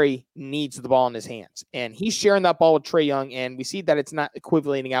 DeJounte Murray needs the ball in his hands, and he's sharing that ball with Trae Young, and we see that it's not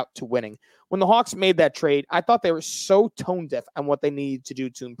equivalating out to winning. When the Hawks made that trade, I thought they were so tone deaf on what they needed to do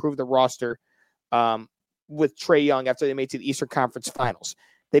to improve the roster with Trae Young after they made it to the Eastern Conference Finals.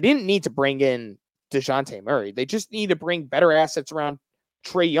 They didn't need to bring in DeJounte Murray. They just need to bring better assets around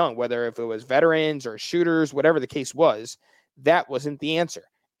Trae Young, whether if it was veterans or shooters, whatever the case was. That wasn't the answer,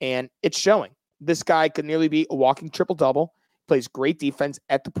 and it's showing. This guy could nearly be a walking triple-double. Plays great defense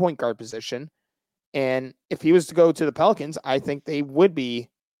at the point guard position. And if he was to go to the Pelicans, I think they would be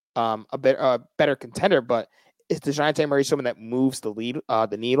a better contender. But is DeJounte Murray someone that moves the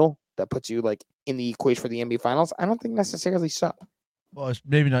needle, that puts you like in the equation for the NBA Finals? I don't think necessarily so. Well, it's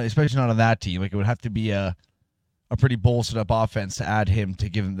maybe not, especially not on that team. Like it would have to be a pretty bolstered up offense to add him to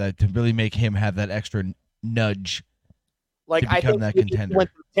give him that, to really make him have that extra nudge. Like I think that he contender. went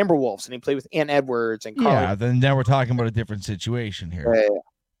to the Timberwolves and he played with Ant Edwards and Carl. Yeah, then now we're talking about a different situation here. Yeah.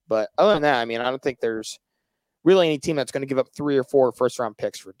 But other than that, I mean, I don't think there's really any team that's going to give up 3 or 4 first-round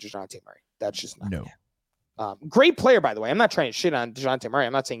picks for DeJounte Murray. That's just not no. Great player, by the way. I'm not trying to shit on DeJounte Murray.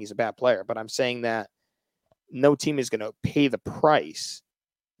 I'm not saying he's a bad player, but I'm saying that no team is going to pay the price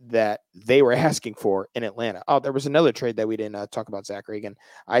that they were asking for in Atlanta. Oh, there was another trade that we didn't talk about, Zachary. Again,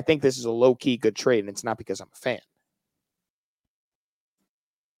 I think this is a low-key good trade, and it's not because I'm a fan.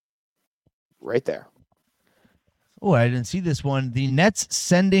 Right there. Oh, I didn't see this one. The Nets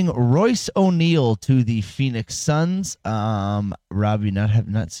sending Royce O'Neal to the Phoenix Suns. Robbie,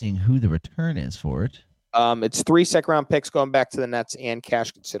 not seeing who the return is for it. It's 3 second-round picks going back to the Nets and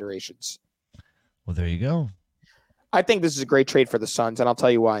cash considerations. Well, there you go. I think this is a great trade for the Suns, and I'll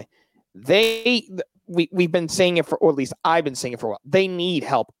tell you why. We've been saying it or at least I've been saying it for a while. They need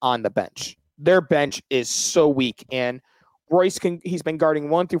help on the bench. Their bench is so weak, and Royce he's been guarding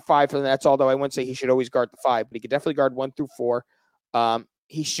 1 through 5 for the Nets, although I wouldn't say he should always guard the 5, but he could definitely guard 1 through 4.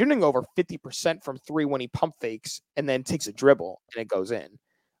 He's shooting over 50% from 3 when he pump fakes and then takes a dribble and it goes in.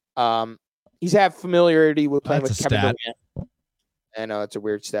 He's had familiarity with playing with Kevin Durant. I know it's a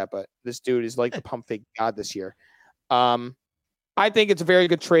weird stat, but this dude is like the pump fake god this year. I think it's a very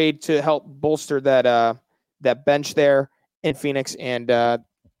good trade to help bolster that bench there in Phoenix, and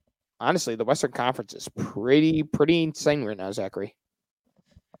honestly, the Western Conference is pretty insane right now, Zachary.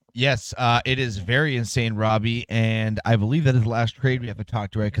 Yes, it is very insane, Robbie, and I believe that is the last trade we have to talk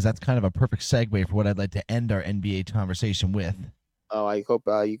to, right? Because that's kind of a perfect segue for what I'd like to end our NBA conversation with. Oh, I hope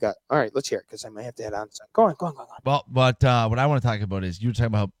you got... All right, let's hear it, because I might have to head on. Go on. Well, but what I want to talk about is you were talking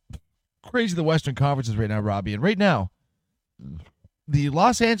about how crazy the Western Conference is right now, Robbie, and right now, the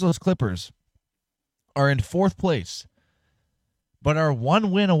Los Angeles Clippers are in 4th place, but are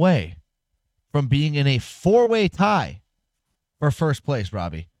 1 win away from being in a 4-way tie for first place,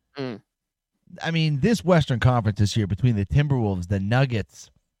 Robbie. I mean, this Western Conference this year between the Timberwolves, the Nuggets,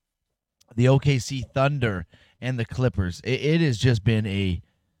 the OKC Thunder, and the Clippers, it has just been a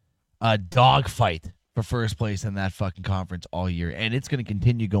dogfight for first place in that fucking conference all year, and it's going to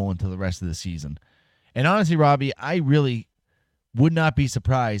continue going to the rest of the season. And honestly, Robbie, I really would not be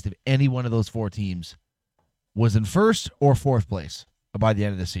surprised if any one of those 4 teams was in first or fourth place by the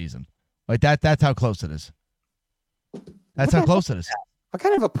end of the season. Like that's how close it is. That's how close it is. What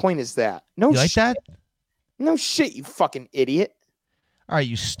kind of a point is that? No, You like that? No shit, you fucking idiot. All right,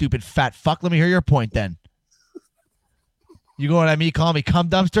 you stupid fat fuck. Let me hear your point then. You going at me, calling me cum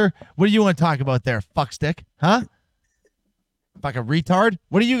dumpster? What do you want to talk about there, fuckstick? Huh? Fucking retard?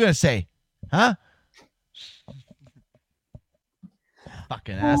 What are you going to say? Huh?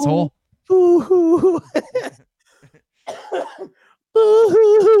 Fucking asshole.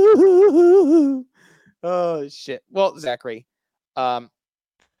 Oh, shit. Well, Zachary, That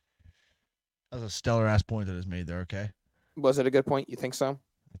was a stellar ass point that is made there, okay? was it a good point? You think so?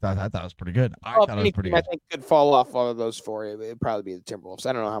 I thought it was pretty good. I Well, thought it was pretty I good. think could fall off one of those 4. It'd probably be the Timberwolves.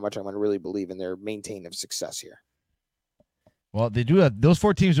 I don't know how much I'm going to really believe in their maintaining of success here. Well, they do have those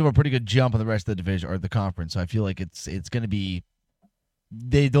 4 teams do have a pretty good jump on the rest of the division or the conference. So I feel like it's going to be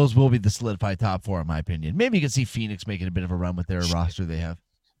those will be the solidified top 4 in my opinion. Maybe you can see Phoenix making a bit of a run with their roster they have.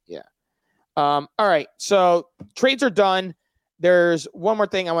 Yeah. All right. So trades are done. There's one more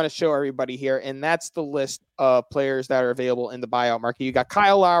thing I want to show everybody here, and that's the list of players that are available in the buyout market. You got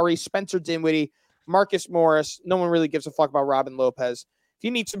Kyle Lowry, Spencer Dinwiddie, Marcus Morris. No one really gives a fuck about Robin Lopez. If you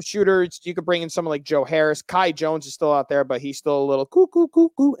need some shooters, you could bring in someone like Joe Harris. Kai Jones is still out there, but he's still a little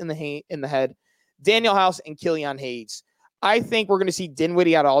coo in the head. Daniel House and Killian Hayes. I think we're going to see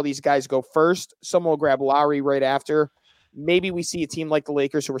Dinwiddie out of all these guys go first. Someone will grab Lowry right after. Maybe we see a team like the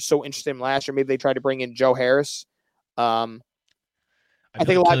Lakers who were so interested in him last year. Maybe they try to bring in Joe Harris. I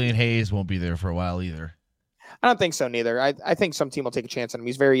think Killian Hayes won't be there for a while either. I don't think so neither. I think some team will take a chance on him.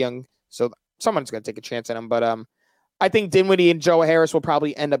 He's very young, so someone's going to take a chance on him. But I think Dinwiddie and Joe Harris will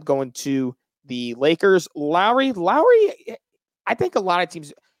probably end up going to the Lakers. Lowry, I think a lot of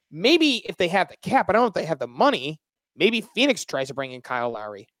teams, maybe if they have the cap, I don't know if they have the money, maybe Phoenix tries to bring in Kyle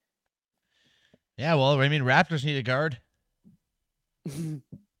Lowry. Yeah, well, I mean, Raptors need a guard.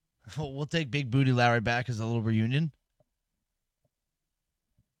 We'll take Big Booty Lowry back as a little reunion.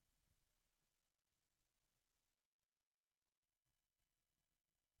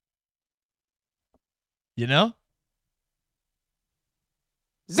 You know?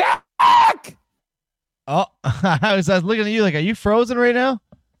 Zach! Oh, I was looking at you like, are you frozen right now?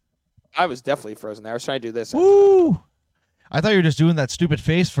 I was definitely frozen there. I was trying to do this. Woo! I thought you were just doing that stupid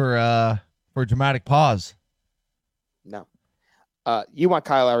face for a dramatic pause. No. You want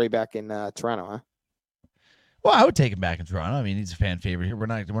Kyle Lowry back in Toronto, huh? Well, I would take him back in Toronto. I mean, he's a fan favorite here. We're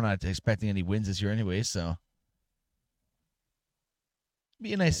not expecting any wins this year anyway, so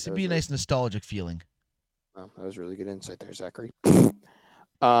be a nice nostalgic feeling. Oh, that was really good insight there, Zachary.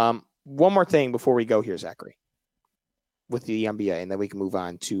 One more thing before we go here, Zachary, with the NBA, and then we can move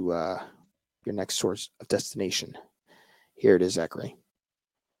on to your next source of destination. Here it is, Zachary.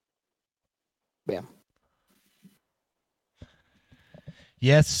 Bam.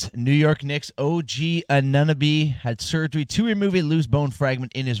 Yes, New York Knicks OG Anunoby had surgery to remove a loose bone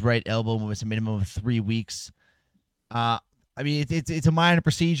fragment in his right elbow and was a minimum of 3 weeks. I mean, it's a minor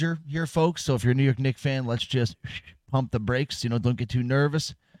procedure here, folks. So if you're a New York Knicks fan, let's just pump the brakes. Don't get too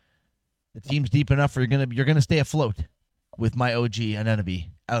nervous. The team's deep enough where you're gonna stay afloat with my OG Anunoby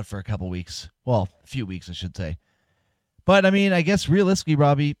out for a couple weeks. Well, a few weeks, I should say. But I mean, I guess realistically,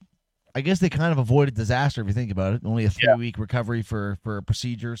 Robbie, I guess they kind of avoided disaster if you think about it. Only a 3-week recovery for a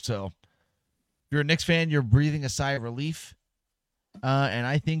procedure. So if you're a Knicks fan, you're breathing a sigh of relief. And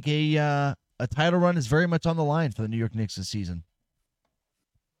I think a title run is very much on the line for the New York Knicks this season.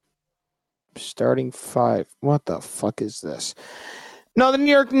 Starting 5. What the fuck is this? No, the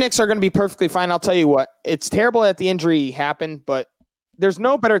New York Knicks are going to be perfectly fine. I'll tell you what. It's terrible that the injury happened, but there's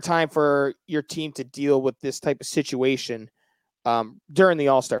no better time for your team to deal with this type of situation during the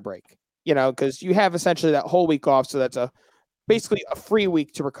All-Star break. Because you have essentially that whole week off, so that's basically a free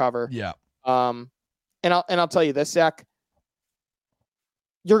week to recover. Yeah. And I'll tell you this, Zach.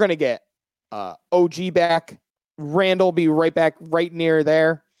 You're going to get OG back. Randall will be right back, right near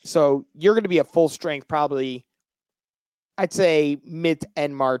there. So you're going to be at full strength probably, I'd say, mid to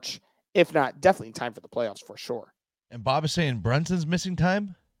end March, if not definitely in time for the playoffs for sure. And Bob is saying Brunson's missing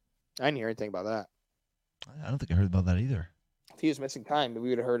time? I didn't hear anything about that. I don't think I heard about that either. If he was missing time, we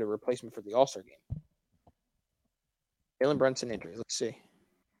would have heard a replacement for the All-Star game. Jalen Brunson injury. Let's see.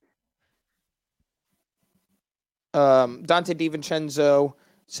 Dante DiVincenzo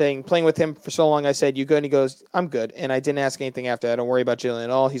saying, playing with him for so long, I said, you good? And he goes, I'm good. And I didn't ask anything after that. Don't worry about Jalen at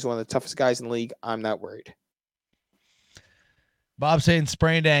all. He's one of the toughest guys in the league. I'm not worried. Bob's saying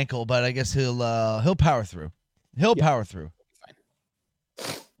sprained ankle, but I guess he'll power through. He'll power through.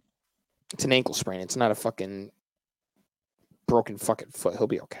 It's an ankle sprain. It's not a fucking broken fucking foot. He'll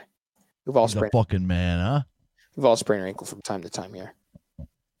be okay. We've all He's a fucking man, huh? We've all sprained our ankle from time to time here.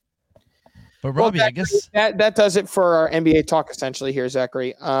 But Robbie, well, I guess that does it for our NBA talk essentially here,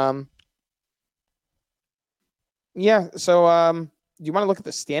 Zachary. Yeah. So, do you want to look at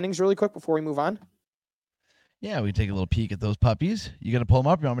the standings really quick before we move on? Yeah, we take a little peek at those puppies. You gonna pull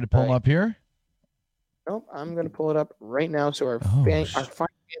them up? You want me to pull them up here? Nope, I'm gonna pull it up right now. So our fans see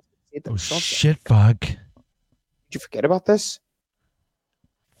it themselves. Oh shit! Fuck. Did you forget about this?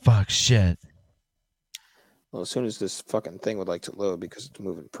 Fuck shit. Well, as soon as this fucking thing would like to load because it's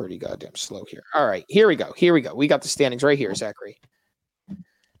moving pretty goddamn slow here. All right, here we go. We got the standings right here, Zachary.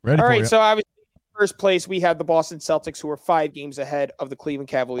 Ready? All right, so obviously first place we have the Boston Celtics, who are 5 games ahead of the Cleveland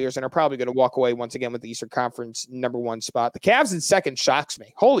Cavaliers and are probably going to walk away once again with the Eastern Conference #1 spot. The Cavs in second shocks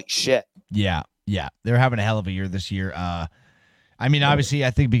me. Holy shit. Yeah. They're having a hell of a year this year. I mean, obviously,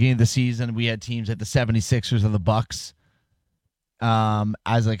 I think beginning of the season, we had teams like the 76ers and the Bucks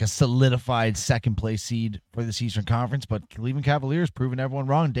as like a solidified second place seed for this Eastern Conference, but Cleveland Cavaliers proving everyone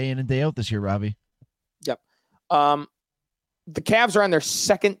wrong day in and day out this year, Robbie. Yep. The Cavs are on their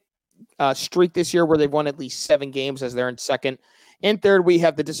second streak this year where they've won at least 7 games as they're in second. In third, we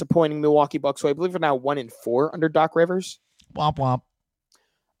have the disappointing Milwaukee Bucks, who I believe are now 1-4 under Doc Rivers. Womp womp.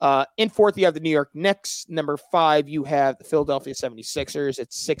 In fourth, you have the New York Knicks. Number 5, you have the Philadelphia 76ers.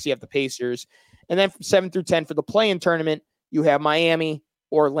 At 6, you have the Pacers. And then from 7 through 10 for the play-in tournament, you have Miami,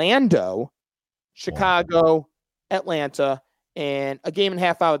 Orlando, Chicago, Atlanta, and a game and a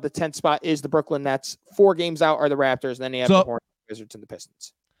half out of the 10th spot is the Brooklyn Nets. 4 games out are the Raptors, and then you have the Hornets, Wizards, and the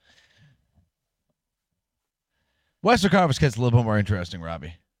Pistons. Western Conference gets a little bit more interesting,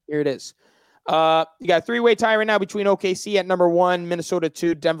 Robbie. Here it is. You got a 3-way tie right now between OKC at number 1, Minnesota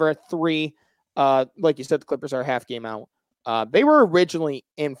 2, Denver at 3. Like you said, the Clippers are a half game out. They were originally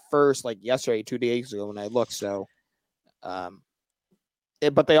in first like yesterday, 2 days ago when I looked. So,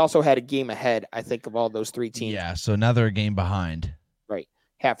 but they also had a game ahead, I think, of all those 3 teams. Yeah, so now they're a game behind. Right.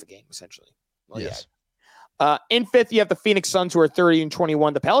 Half a game, essentially. Well, yes. Yeah. In 5th, you have the Phoenix Suns, who are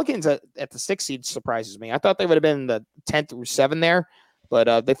 30-21. The Pelicans at the 6th seed surprises me. I thought they would have been the 10th through 7 there.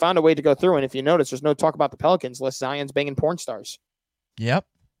 But they found a way to go through. And if you notice, there's no talk about the Pelicans unless Zion's banging porn stars. Yep.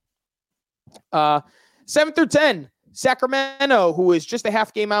 7 through 10, Sacramento, who is just a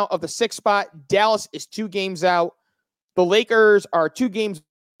half game out of the 6th spot. Dallas is 2 games out. The Lakers are 2 games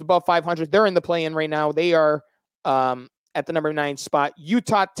above 500. They're in the play-in right now. They are at the number 9 spot.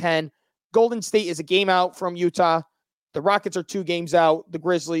 Utah 10. Golden State is a game out from Utah. The Rockets are 2 games out. The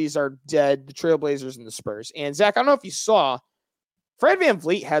Grizzlies are dead. The Trailblazers and the Spurs. And Zach, I don't know if you saw, Fred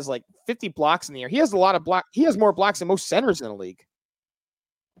VanVleet has like 50 blocks in the year. He has a lot of block. He has more blocks than most centers in the league.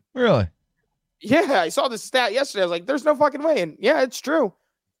 Really? Yeah, I saw this stat yesterday. I was like, there's no fucking way. And yeah, it's true.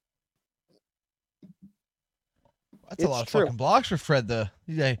 That's a lot of fucking blocks for Fred.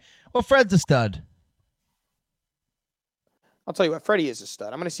 Fred's a stud. I'll tell you what, Freddie is a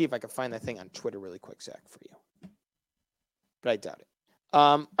stud. I'm going to see if I can find that thing on Twitter really quick, Zach, for you. But I doubt it.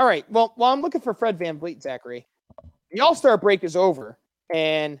 All right. Well, while I'm looking for Fred VanVleet, Zachary, the All-Star break is over,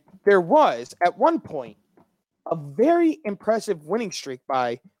 and there was, at one point, a very impressive winning streak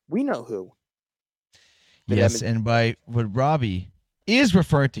by we know who. Yes, and by what Robbie is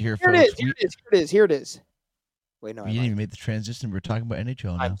referring to here, folks. Here it is. Wait, no, you didn't even make the transition. We're talking about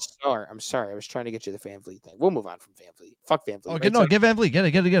NHL now. I'm sorry. I was trying to get you the VanVleet thing. We'll move on from VanVleet. Fuck VanVleet. Oh, right? Get VanVleet. Get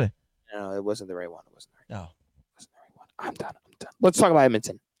it. No, it wasn't the right one. It wasn't the right one. I'm done. Let's talk about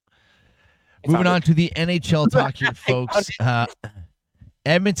Edmonton. Moving on to the NHL talk here, folks.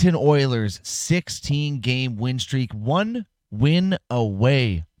 Edmonton Oilers 16-game win streak, 1 win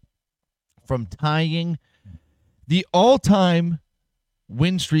away from tying the all-time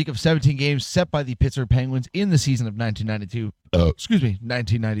win streak of 17 games set by the Pittsburgh Penguins in the season of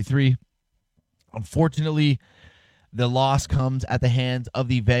 1993. Unfortunately, the loss comes at the hands of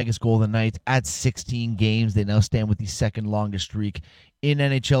the Vegas Golden Knights at 16 games. They now stand with the second longest streak in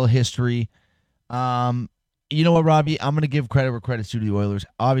NHL history. You know what, Robbie? I'm going to give credit where credit's due to the Oilers.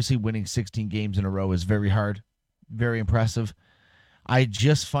 Obviously, winning 16 games in a row is very hard, very impressive. I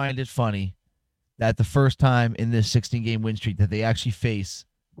just find it funny that the first time in this 16-game win streak that they actually face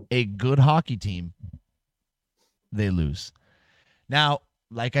a good hockey team, they lose. Now,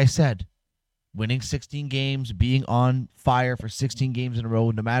 like I said, winning 16 games, being on fire for 16 games in a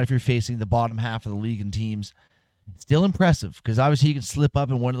row, no matter if you're facing the bottom half of the league and teams, still impressive, because obviously you can slip up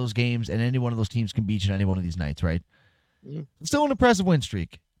in one of those games and any one of those teams can beat you on any one of these nights, right? Still an impressive win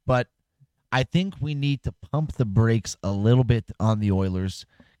streak, but I think we need to pump the brakes a little bit on the Oilers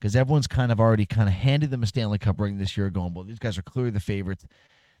because everyone's already handed them a Stanley Cup ring this year going, well, these guys are clearly the favorites.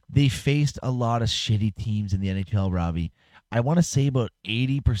 They faced a lot of shitty teams in the NHL, Robbie. I want to say about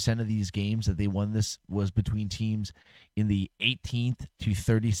 80% of these games that they won this was between teams in the 18th to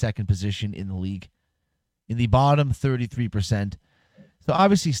 32nd position in the league. In the bottom 33%. So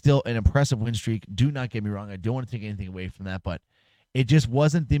obviously still an impressive win streak. Do not get me wrong. I don't want to take anything away from that, but it just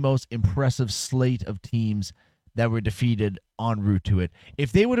wasn't the most impressive slate of teams that were defeated en route to it.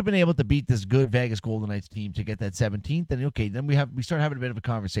 If they would have been able to beat this good Vegas Golden Knights team to get that 17th, then okay, then we start having a bit of a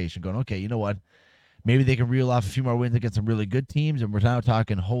conversation going, okay, you know what? Maybe they can reel off a few more wins against some really good teams, and we're now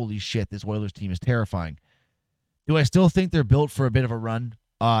talking, holy shit, this Oilers team is terrifying. Do I still think they're built for a bit of a run?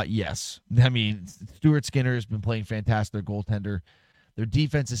 Yes. I mean, Stuart Skinner has been playing fantastic, their goaltender. Their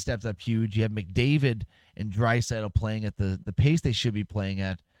defense has stepped up huge. You have McDavid and Draisaitl playing at the pace they should be playing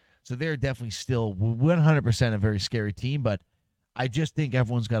at. So they're definitely still 100% a very scary team, but I just think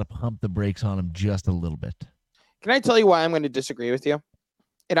everyone's got to pump the brakes on them just a little bit. Can I tell you why I'm going to disagree with you?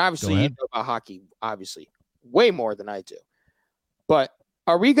 And obviously, you know about hockey, obviously, way more than I do. But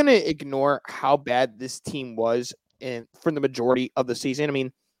are we going to ignore how bad this team was for the majority of the season? I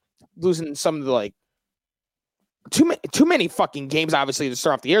mean, losing some of the, too many fucking games, obviously, to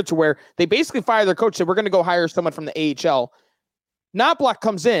start off the year to where they basically fired their coach, said, we're going to go hire someone from the AHL. Knobloch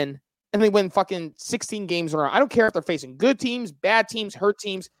comes in, and they win fucking 16 games in a row. I don't care if they're facing good teams, bad teams, hurt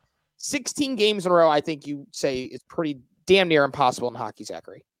teams. 16 games in a row, I think you say is pretty damn near impossible in hockey,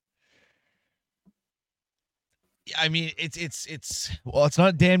 Zachary. I mean, it's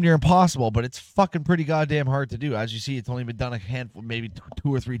not damn near impossible, but it's fucking pretty goddamn hard to do. As you see, it's only been done a handful, maybe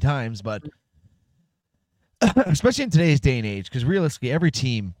 2 or 3 times, but especially in today's day and age, because realistically, every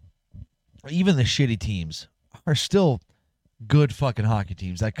team, even the shitty teams, are still good fucking hockey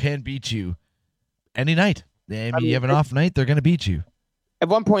teams that can beat you any night. I mean, you have an off night, they're going to beat you. At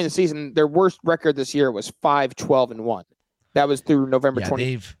one point in the season, their worst record this year was 5-12-1. That was through November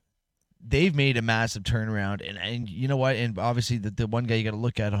 20th. They've made a massive turnaround, and you know what? And obviously, the one guy you got to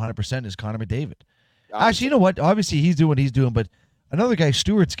look at 100% is Connor McDavid. Actually, you know what? Obviously, he's doing what he's doing, but another guy,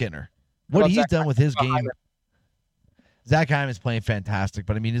 Stuart Skinner, what he's done with his game. Zach Hyman's playing fantastic,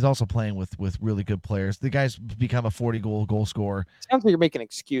 but I mean, he's also playing with really good players. The guy's become a 40-goal scorer. Sounds like you're making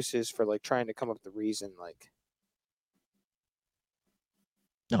excuses for trying to come up with the reason.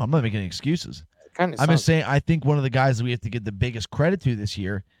 No, I'm not making any excuses. I'm just saying, I think one of the guys that we have to give the biggest credit to this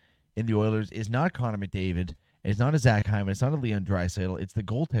year in the Oilers is not Connor McDavid. It's not a Zach Hyman. It's not a Leon Draisaitl. It's the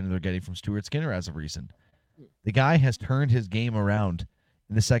goaltender they're getting from Stuart Skinner as of recent. The guy has turned his game around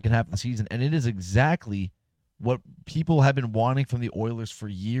in the second half of the season, and it is exactly what people have been wanting from the Oilers for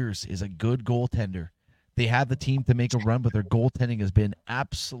years, is a good goaltender. They have the team to make a run, but their goaltending has been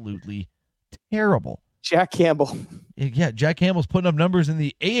absolutely terrible. Jack Campbell. Yeah, Jack Campbell's putting up numbers in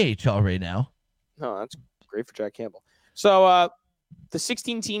the AHL right now. No, that's great for Jack Campbell. So the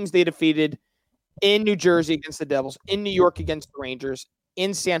 16 teams they defeated in New Jersey against the Devils, in New York against the Rangers,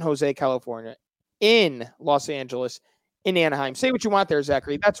 in San Jose, California, in Los Angeles, in Anaheim. Say what you want there,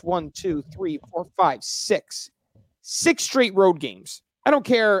 Zachary. That's 1, 2, 3, 4, 5, 6. 6 straight road games. I don't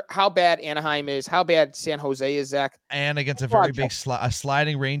care how bad Anaheim is, how bad San Jose is, Zach. And against a very big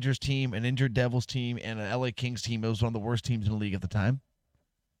sliding Rangers team, an injured Devils team, and an LA Kings team. It was one of the worst teams in the league at the time.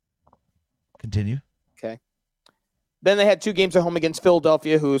 Continue. Okay. Then they had 2 games at home against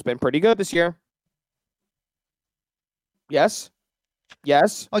Philadelphia, who's been pretty good this year. Yes.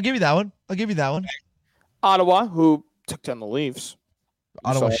 I'll give you that one. Ottawa, who took down the Leafs.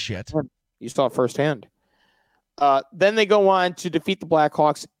 Ottawa shit. You saw it firsthand. Then they go on to defeat the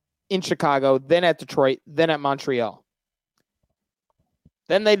Blackhawks in Chicago, then at Detroit, then at Montreal.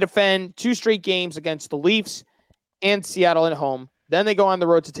 Then they defend 2 straight games against the Leafs and Seattle at home. Then they go on the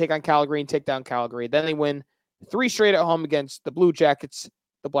road to take on Calgary and take down Calgary. Then they win 3 straight at home against the Blue Jackets,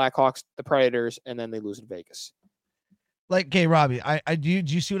 the Blackhawks, the Predators, and then they lose in Vegas. Okay, Robbie, do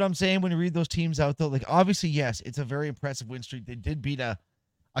you see what I'm saying when you read those teams out though? Obviously, yes, it's a very impressive win streak. They did beat a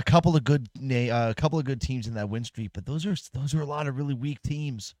couple of good teams in that win streak, but those are a lot of really weak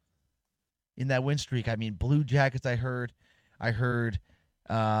teams in that win streak. I mean, Blue Jackets. I heard.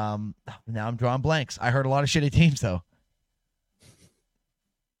 Now I'm drawing blanks. I heard a lot of shitty teams though.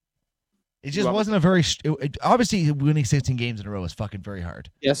 It just wasn't a very obviously winning 16 games in a row is fucking very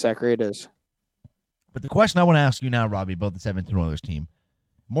hard. Yes, Zachary, it is. But the question I want to ask you now, Robbie, about the Edmonton Oilers team,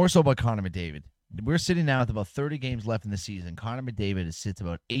 more so about Connor McDavid. We're sitting now with about 30 games left in the season. Connor McDavid sits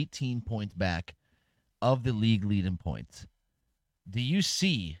about 18 points back of the league lead in points. Do you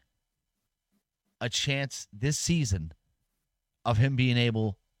see a chance this season of him being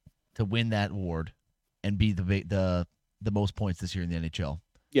able to win that award and be the most points this year in the NHL?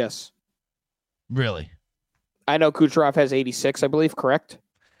 Yes. Really? I know Kucherov has 86, I believe, correct?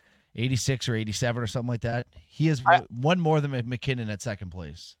 86 or 87 or something like that. He has one more than McKinnon at second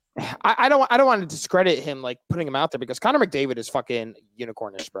place. I don't want to discredit him, like putting him out there, because Connor McDavid is fucking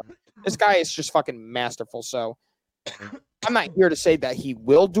unicornish, bro. This guy is just fucking masterful. So I'm not here to say that he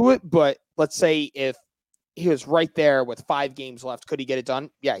will do it, but let's say if he was right there with 5 games left, could he get it done?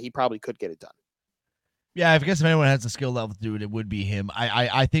 Yeah, he probably could get it done. Yeah, I guess if anyone has the skill level to do it, it would be him.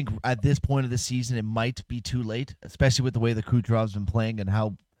 I think at this point of the season, it might be too late, especially with the way the Kucherov's been playing and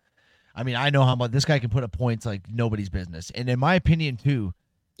how. I mean, I know how much this guy can put up points like nobody's business, and in my opinion, too.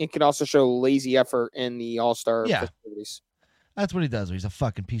 It can also show lazy effort in the All-Star festivities. That's what he does. He's a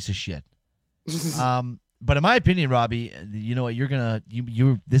fucking piece of shit. But in my opinion, Robbie, you know what?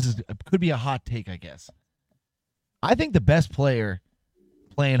 This could be a hot take, I guess. I think the best player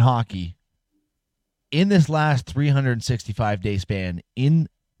playing hockey in this last 365-day span in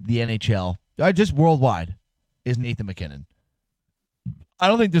the NHL, just worldwide, is Nathan McKinnon. I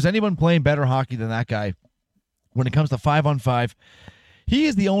don't think there's anyone playing better hockey than that guy when it comes to 5-on-5. He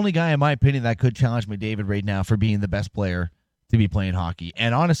is the only guy, in my opinion, that could challenge McDavid right now for being the best player to be playing hockey.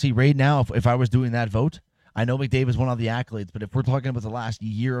 And honestly, right now, if I was doing that vote, I know McDavid's won all the accolades, but if we're talking about the last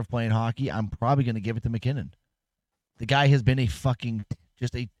year of playing hockey, I'm probably going to give it to McKinnon. The guy has been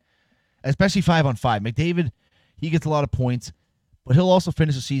especially 5-on-5. McDavid, he gets a lot of points, but he'll also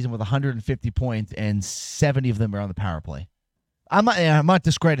finish the season with 150 points, and 70 of them are on the power play. I'm not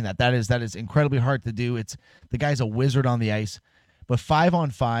discrediting that. That is incredibly hard to do. The guy's a wizard on the ice. But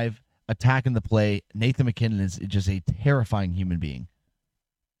 5-on-5, attacking the play, Nathan McKinnon is just a terrifying human being.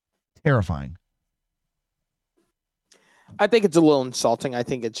 Terrifying. I think it's a little insulting. I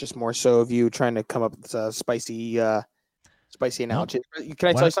think it's just more so of you trying to come up with a spicy analogy. No. Can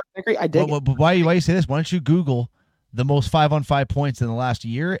I tell you something? I dig it. But why you say this? Why don't you Google the most 5-on-5 points in the last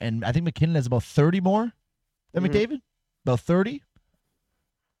year? And I think McKinnon has about 30 more than McDavid. About 30.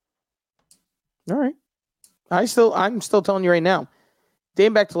 All right. I'm still telling you right now.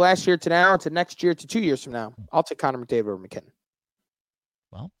 Dating back to last year to now to next year to 2 years from now, I'll take Connor McDavid over McKinnon.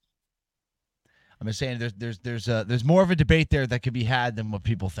 Well, I'm just saying there's more of a debate there that could be had than what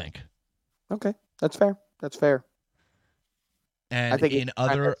people think. Okay, that's fair. That's fair. And I think in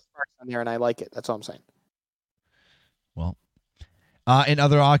other on there, and I like it. That's all I'm saying. Well, in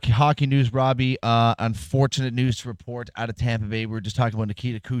other hockey news, Robbie, unfortunate news to report out of Tampa Bay. We were just talking about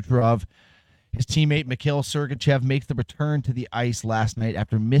Nikita Kucherov. His teammate, Mikhail Sergachev, makes the return to the ice last night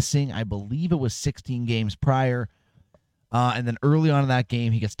after missing, I believe it was 16 games prior. And then early on in that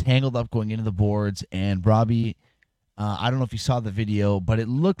game, he gets tangled up going into the boards. And Robbie, I don't know if you saw the video, but it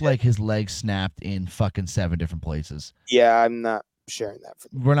looked like his leg snapped in fucking 7 different places. Yeah, I'm not sharing that.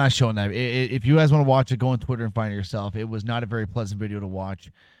 We're not showing that. If you guys want to watch it, go on Twitter and find it yourself. It was not a very pleasant video to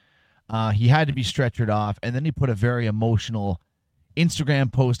watch. He had to be stretchered off, and then he put a very emotional Instagram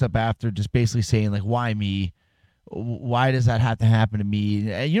post up after, just basically saying, like, why me? Why does that have to happen to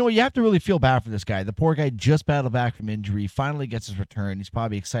me? And you know what? You have to really feel bad for this guy. The poor guy just battled back from injury, finally gets his return. He's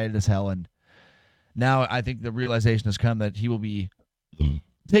probably excited as hell, and now I think the realization has come that he will be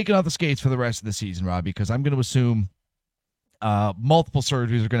taken off the skates for the rest of the season, Robbie, because I'm going to assume multiple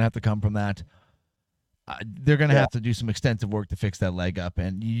surgeries are going to have to come from that. They're going to have to do some extensive work to fix that leg up,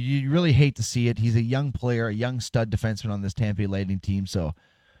 and you really hate to see it. He's a young player, a young stud defenseman on this Tampa Bay Lightning team, so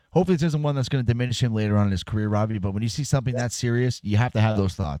hopefully this isn't one that's going to diminish him later on in his career, Robbie, but when you see something that serious, you have to have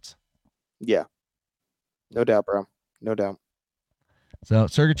those thoughts. Yeah. No doubt, bro. No doubt. So,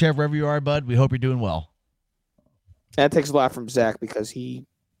 Sergachev, wherever you are, bud, we hope you're doing well. That takes a lot from Zach because he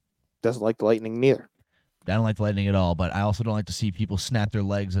doesn't like the Lightning neither. I don't like the Lightning at all, but I also don't like to see people snap their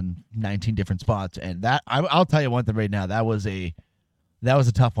legs in 19 different spots. And that I'll tell you one thing right now, that was a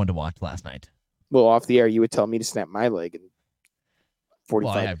tough one to watch last night. Well, off the air, you would tell me to snap my leg in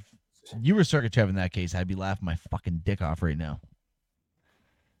 45. Well, yeah, you were Sergachev in that case. I'd be laughing my fucking dick off right now.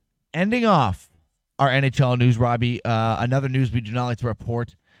 Ending off our NHL news, Robbie. Another news we do not like to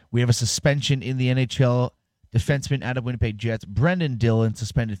report. We have a suspension in the NHL. Defenseman out of Winnipeg Jets, Brendan Dillon,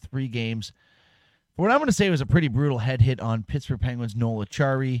 suspended 3 games. What I'm going to say was a pretty brutal head hit on Pittsburgh Penguins' Noel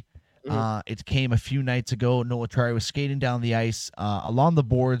Acciari. It came a few nights ago. Noel Acciari was skating down the ice along the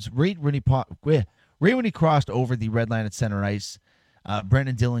boards right when he crossed over the red line at center ice.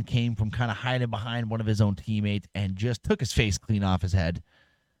 Brendan Dillon came from kind of hiding behind one of his own teammates and just took his face clean off his head.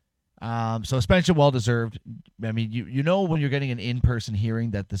 So suspension well deserved. I mean, you know when you're getting an in-person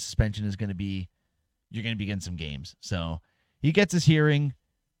hearing that the suspension is going to be, you're going to be getting some games. So he gets his hearing.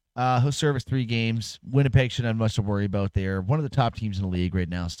 He'll serve us 3 games. Winnipeg shouldn't have much to worry about there. One of the top teams in the league right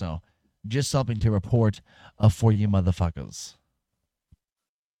now. So Just something to report for you motherfuckers.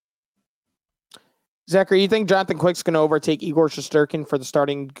 Zachary, you think Jonathan Quick's going to overtake Igor Shesterkin for the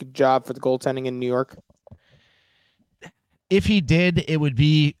starting job for the goaltending in New York? If he did, it would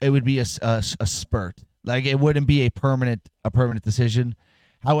be a spurt. Like, it wouldn't be a permanent decision.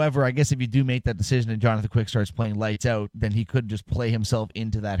 However, I guess if you do make that decision and Jonathan Quick starts playing lights out, then he could just play himself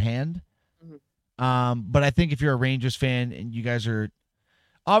into that hand. Mm-hmm. But I think if you're a Rangers fan and you guys are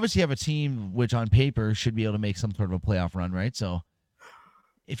obviously have a team which on paper should be able to make some sort of a playoff run, right? So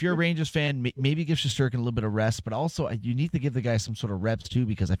if you're a Rangers fan, maybe give Shesterkin a little bit of rest, but also you need to give the guy some sort of reps too,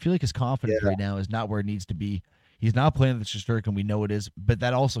 because I feel like his confidence right now is not where it needs to be. He's not playing with Shesterkin, we know it is, but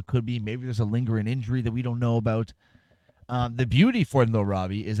that also could be maybe there's a lingering injury that we don't know about. The beauty for them, though,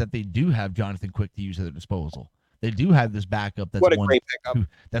 Robbie, is that they do have Jonathan Quick to use at their disposal. They do have this backup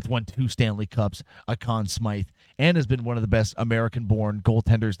that's won 2 Stanley Cups, a Conn Smythe, and has been one of the best American-born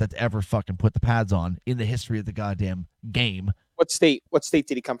goaltenders that's ever fucking put the pads on in the history of the goddamn game. What state did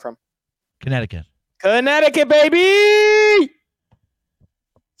he come from? Connecticut. Connecticut, baby!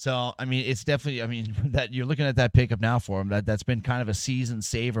 So, I mean, it's definitely, that you're looking at that pickup now for him. That's been kind of a season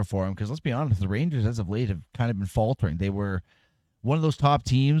saver for him, because let's be honest, the Rangers as of late have kind of been faltering. They were one of those top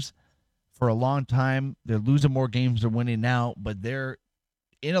teams for a long time. They're losing more games than winning now, but they're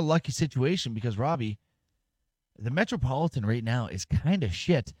in a lucky situation because, Robbie, the Metropolitan right now is kind of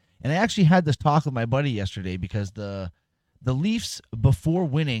shit. And I actually had this talk with my buddy yesterday because the Leafs, before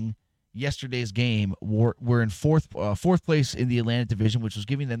winning yesterday's game, were in fourth place in the Atlantic Division, which was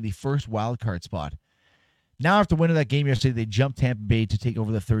giving them the first wild card spot. Now, after winning that game yesterday, they jumped Tampa Bay to take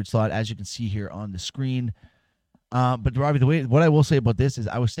over the third slot, as you can see here on the screen. But Robbie, what I will say about this is,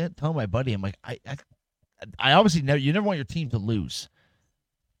 I was telling my buddy, I'm like, I obviously you never want your team to lose,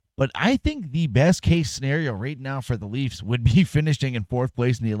 but I think the best case scenario right now for the Leafs would be finishing in fourth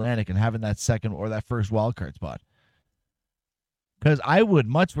place in the Atlantic and having that second or that first wild card spot. Because I would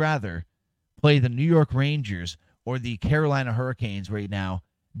much rather play the New York Rangers or the Carolina Hurricanes right now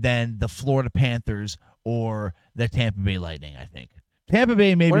than the Florida Panthers or the Tampa Bay Lightning, I think. Tampa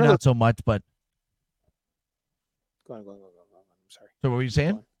Bay, maybe not so much, but... Go on. I'm sorry. So what were you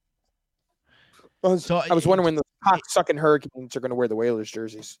saying? I was wondering when the cock-sucking Hurricanes are going to wear the Whalers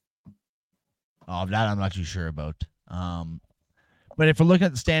jerseys. Oh, that I'm not too sure about. But if we're looking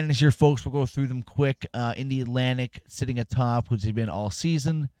at the standings here, folks, we'll go through them quick. In the Atlantic, sitting atop, who's he been all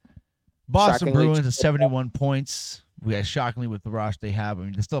season? Boston Bruins at 71 points. We got shockingly with the rush they have.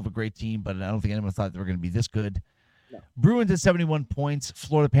 They still have a great team, but I don't think anyone thought they were going to be this good. No. Bruins at 71 points.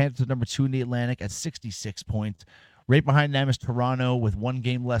 Florida Panthers at number 2 in the Atlantic at 66 points. Right behind them is Toronto with 1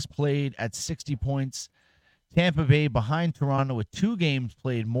 game less played at 60 points. Tampa Bay behind Toronto with 2 games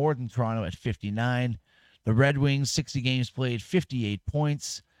played more than Toronto at 59. The Red Wings, 60 games played, 58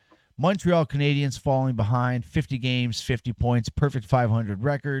 points. Montreal Canadiens falling behind, 50 games, 50 points, perfect 500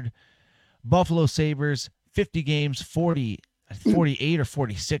 record. Buffalo Sabres, 50 games, 48 or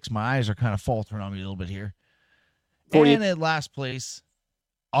 46. My eyes are kind of faltering on me a little bit here. 40. And at last place,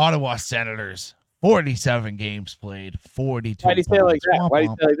 Ottawa Senators, 47 games played, 42 Why do you say it like that? Why do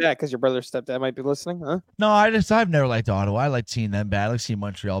you say it like that? Because your brother's stepdad might be listening, huh? No, I've never liked Ottawa. I like seeing them bad. I like seeing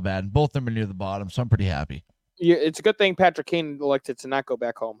Montreal bad. And both of them are near the bottom, so I'm pretty happy. Yeah, it's a good thing Patrick Kane elected to not go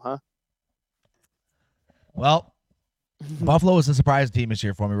back home, huh? Well, Buffalo is a surprise team this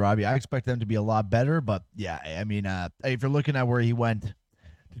year for me, Robbie. I expect them to be a lot better, but yeah, if you're looking at where he went,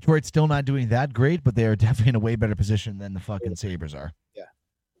 Detroit's still not doing that great, but they are definitely in a way better position than the fucking Sabres are. Yeah.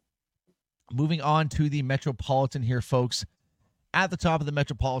 Moving on to the Metropolitan here, folks. At the top of the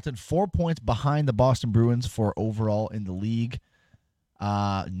Metropolitan, 4 points behind the Boston Bruins for overall in the league.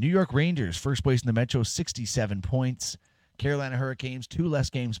 New York Rangers, first place in the Metro, 67 points. Carolina Hurricanes, 2 less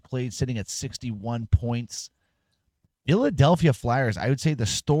games played, sitting at 61 points. Philadelphia Flyers, I would say the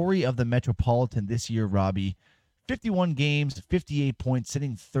story of the Metropolitan this year, Robbie. 51 games, 58 points,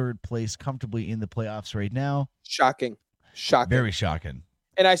 sitting third place comfortably in the playoffs right now. Shocking. Very shocking.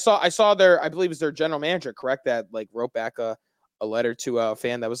 And I saw their, I believe it's their general manager, correct, that like wrote back a letter to a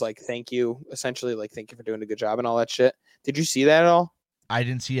fan that was like, thank you, essentially, like, thank you for doing a good job and all that shit. Did you see that at all? I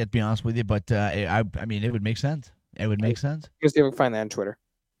didn't see it, to be honest with you, but I mean, it would make sense. It would make sense. You guys can find that on Twitter.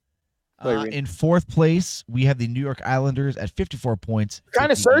 In fourth place, we have the New York Islanders at 54 points.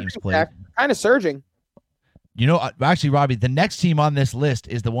 Kind of surging. You know, actually, Robbie, the next team on this list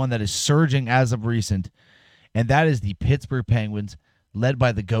is the one that is surging as of recent, and that is the Pittsburgh Penguins, led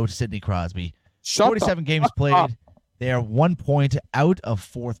by the GOAT, Sidney Crosby. 47 games played. They are 1 point out of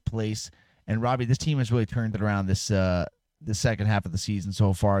fourth place. And, Robbie, this team has really turned it around this second half of the season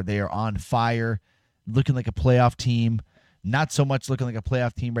so far. They are on fire, looking like a playoff team. Not so much looking like a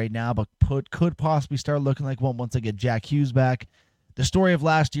playoff team right now, but could possibly start looking like one once they get Jack Hughes back. The story of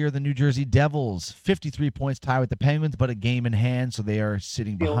last year, the New Jersey Devils, 53 points tied with the Penguins, but a game in hand, so they are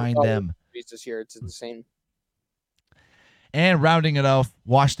sitting behind them. This year, it's insane. And rounding it off,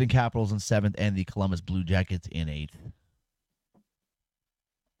 Washington Capitals in 7th and the Columbus Blue Jackets in 8th.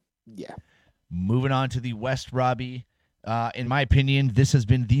 Yeah. Moving on to the West, Robbie. In my opinion, this has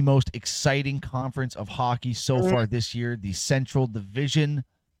been the most exciting conference of hockey so far this year. The Central Division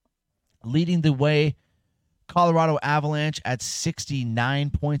leading the way. Colorado Avalanche at 69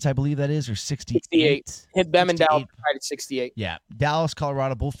 points, I believe that is, or 68. Hit them and Dallas tied at 68. Yeah. Dallas,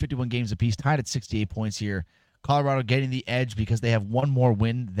 Colorado, both 51 games apiece, tied at 68 points here. Colorado getting the edge because they have one more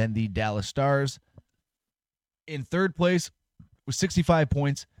win than the Dallas Stars. In third place with 65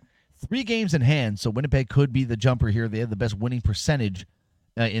 points, 3 games in hand, so Winnipeg could be the jumper here. They have the best winning percentage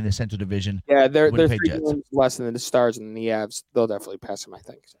in the Central Division. Yeah, they're 3 games less than the Stars and the Avs. They'll definitely pass them, I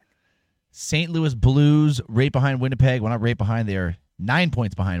think. St. Louis Blues right behind Winnipeg. Well, not right behind. They're 9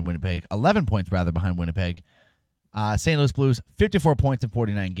 points behind Winnipeg. 11 points, rather, behind Winnipeg. St. Louis Blues, 54 points in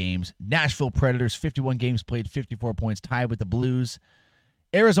 49 games. Nashville Predators, 51 games played, 54 points, tied with the Blues.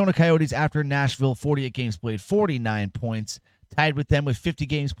 Arizona Coyotes, after Nashville, 48 games played, 49 points. Tied with them with 50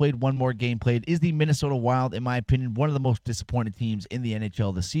 games played, 1 more game played, is the Minnesota Wild, in my opinion, one of the most disappointed teams in the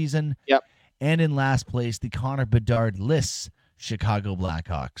NHL this season. Yep. And in last place, the Connor Bedard-less Chicago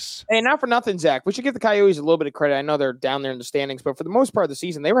Blackhawks. Hey, not for nothing, Zach. We should give the Coyotes a little bit of credit. I know they're down there in the standings, but for the most part of the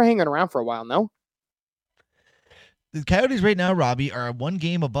season, they were hanging around for a while, no? The Coyotes right now, Robbie, are 1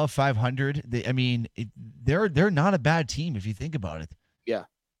 game above 500. They're not a bad team if you think about it. Yeah.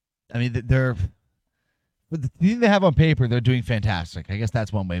 I mean, they're the team they have on paper, they're doing fantastic. I guess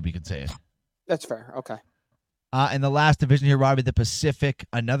that's one way we could say it. That's fair. Okay. And the last division here, Robbie, the Pacific,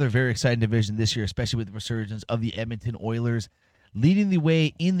 another very exciting division this year, especially with the resurgence of the Edmonton Oilers, leading the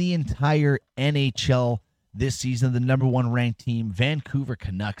way in the entire NHL this season. The number 1 ranked team, Vancouver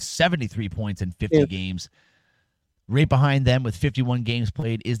Canucks, 73 points in 50 games. Right behind them with 51 games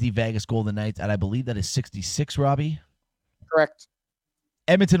played is the Vegas Golden Knights, and I believe that is 66, Robbie? Correct.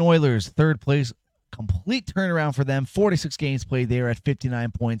 Edmonton Oilers, third place, complete turnaround for them. 46 games played. They are at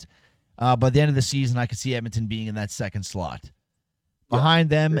 59 points. By the end of the season, I could see Edmonton being in that second slot. Behind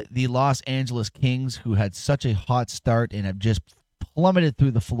them, the Los Angeles Kings, who had such a hot start and have just plummeted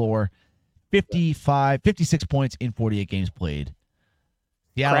through the floor. 56 points in 48 games played.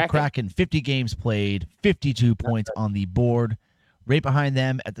 Seattle Kraken, 50 games played, 52 points on the board. Right behind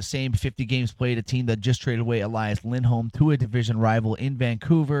them, at the same 50 games played, a team that just traded away Elias Lindholm to a division rival in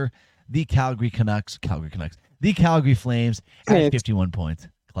Vancouver, the Calgary Flames at 51 points.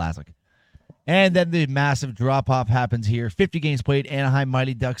 Classic. And then the massive drop-off happens here. 50 games played, Anaheim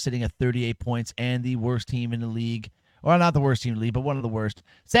Mighty Ducks sitting at 38 points, and the worst team in the league, well, not the worst team in the league, but one of the worst,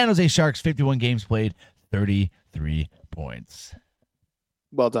 San Jose Sharks, 51 games played, 33 points.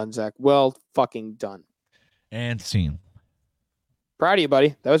 Well done, Zach. Well fucking done. And scene. Proud of you,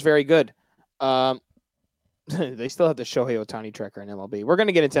 buddy. That was very good. They still have the Shohei Ohtani tracker in MLB. We're going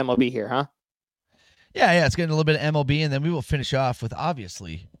to get into MLB here, huh? Yeah, it's getting a little bit of MLB, and then we will finish off with,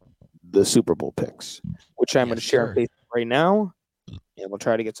 obviously, the Super Bowl picks, which I'm going to share on Facebook right now. And we'll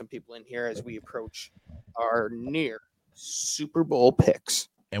try to get some people in here as we approach our near Super Bowl picks.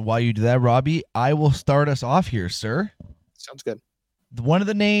 And while you do that, Robbie, I will start us off here, sir. Sounds good. One of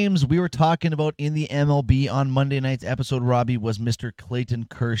the names we were talking about in the MLB on Monday night's episode, Robbie, was Mr. Clayton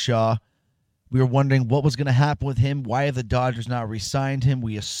Kershaw. We were wondering what was going to happen with him. Why have the Dodgers not re-signed him?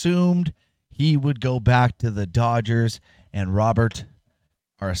 We assumed he would go back to the Dodgers. And Robert,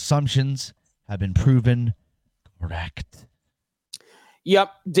 our assumptions have been proven correct.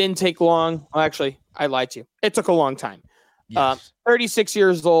 Yep. Didn't take long. Well, actually, I lied to you. It took a long time. Yes. 36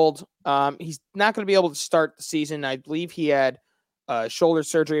 years old. He's not going to be able to start the season. I believe he had shoulder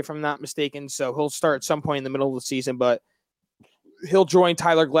surgery, if I'm not mistaken. So he'll start at some point in the middle of the season, but he'll join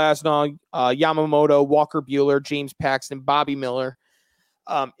Tyler Glasnow, Yamamoto, Walker Buehler, James Paxton, Bobby Miller.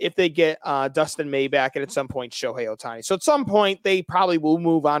 If they get Dustin May back, and at some point Shohei Ohtani. So at some point they probably will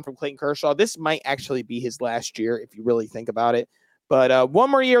move on from Clayton Kershaw. This might actually be his last year if you really think about it. But one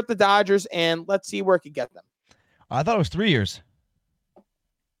more year at the Dodgers, and let's see where it could get them. I thought it was 3 years.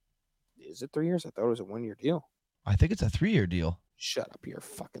 Is it 3 years? I thought it was a 1 year deal. I think it's a 3-year deal. Shut up, you're a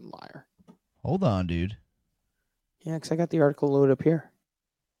fucking liar. Hold on, dude. Yeah, because I got the article loaded up here.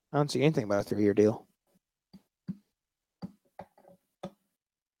 I don't see anything about a 3-year deal.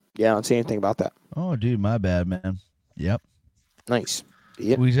 Yeah, I don't see anything about that. Oh, dude, my bad, man. Yep. Nice.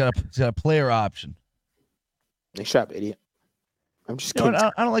 Idiot. He's got a player option. Hey, shut up, idiot. I'm just You know kidding.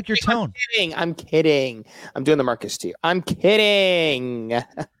 what? I don't like your tone. I'm kidding. I'm doing the Marcus to you. I'm kidding.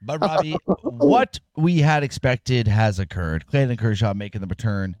 But Robbie, what we had expected has occurred. Clayton Kershaw making the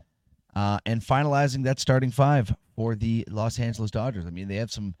return and finalizing that starting five for the Los Angeles Dodgers. I mean, they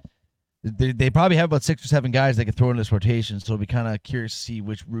have some. They probably have about 6 or 7 guys they could throw in this rotation, so it'll be kind of curious to see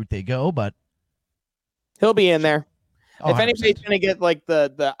which route they go. But he'll be in there. Oh, if anybody's going to get like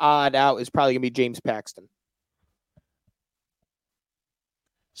the odd out, is probably going to be James Paxton.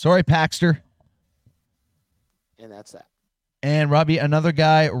 Sorry, Paxter. And that's that. And Robbie, another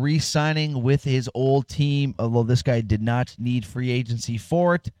guy re-signing with his old team, although this guy did not need free agency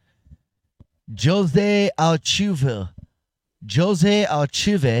for it. Jose Altuve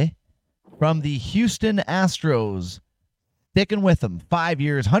from the Houston Astros. Sticking with him. 5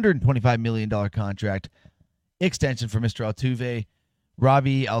 years, $125 million contract. Extension for Mr. Altuve.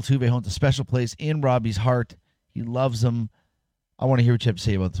 Robbie Altuve holds a special place in Robbie's heart. He loves him. I want to hear what you have to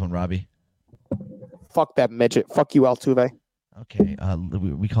say about this one, Robbie. Fuck that midget. Fuck you, Altuve. Okay.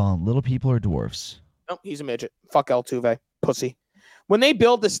 We call him little people or dwarfs? Nope, he's a midget. Fuck Altuve. Pussy. When they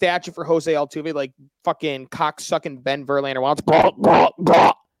build the statue for Jose Altuve, like fucking cock-sucking Ben Verlander wants,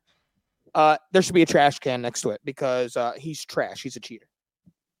 there should be a trash can next to it because he's trash. He's a cheater.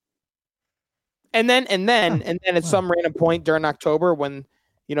 And then at some random point during October when,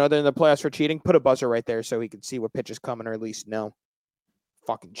 they're in the playoffs for cheating, put a buzzer right there so he can see what pitch is coming or at least know.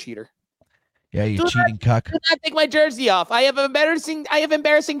 Fucking cheater. Yeah, you cheating cuck. Do not take my jersey off. I have embarrassing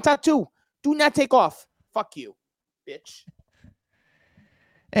tattoo. Do not take off. Fuck you, bitch.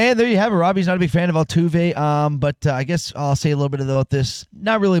 And there you have it. Robbie's not a big fan of Altuve, but I guess I'll say a little bit about this.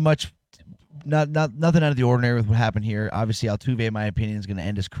 Not really much. Nothing out of the ordinary with what happened here. Obviously, Altuve, in my opinion, is going to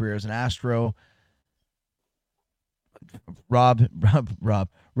end his career as an Astro.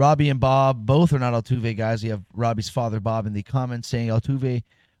 Robbie and Bob both are not Altuve guys. You have Robbie's father, Bob, in the comments saying Altuve,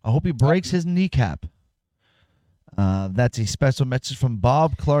 I hope he breaks his kneecap. That's a special message from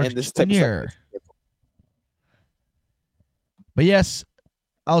Bob Clark Jr. But yes,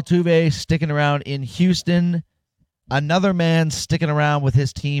 Altuve sticking around in Houston. Another man sticking around with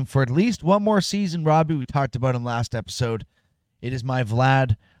his team for at least one more season, Robbie. We talked about him last episode. It is my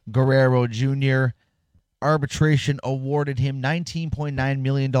Vlad Guerrero Jr. Arbitration awarded him $19.9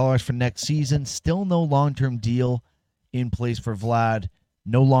 million for next season. Still no long-term deal in place for Vlad.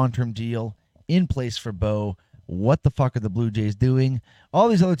 No long-term deal in place for Bo. What the fuck are the Blue Jays doing? All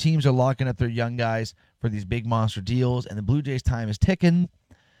these other teams are locking up their young guys for these big monster deals, and the Blue Jays' time is ticking.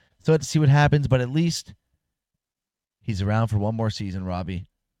 So let's see what happens, but at least he's around for one more season, Robbie.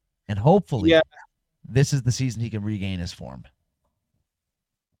 And hopefully this is the season he can regain his form.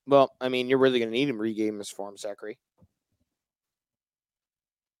 Well, I mean, you're really going to need him to regain his form, Zachary.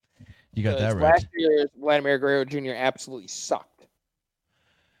 You got that right. Last year, Vladimir Guerrero Jr. absolutely sucked.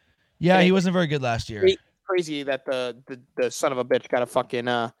 Yeah, he wasn't very good last year. Crazy that the son of a bitch got a fucking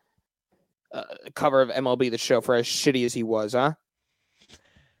cover of MLB The Show for as shitty as he was, huh?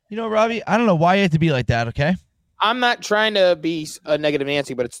 You know, Robbie, I don't know why you have to be like that, okay? I'm not trying to be a negative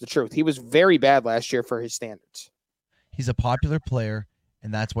Nancy, but it's the truth. He was very bad last year for his standards. He's a popular player,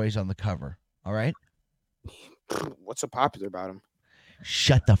 and that's why he's on the cover, all right? What's so popular about him?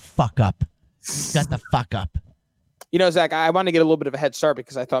 Shut the fuck up. Shut the fuck up. Zach, I want to get a little bit of a head start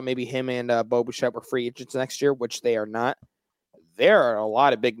because I thought maybe him and Bo Bichette were free agents next year, which they are not. There are a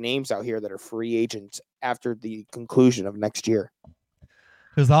lot of big names out here that are free agents after the conclusion of next year.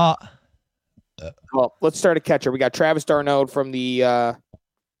 Who's that? Well, let's start at catcher. We got Travis d'Arnaud from the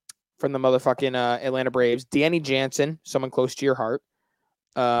motherfucking Atlanta Braves. Danny Jansen, someone close to your heart.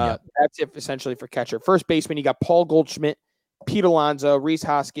 That's it essentially for catcher. First baseman, you got Paul Goldschmidt, Pete Alonso, Rhys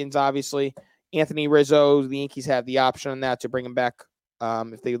Hoskins, obviously. Anthony Rizzo, the Yankees have the option on that to bring him back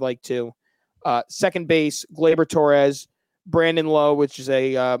if they'd like to. Second base, Gleyber Torres, Brandon Lowe, which is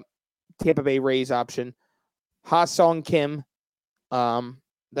a Tampa Bay Rays option. Ha-Sung Kim,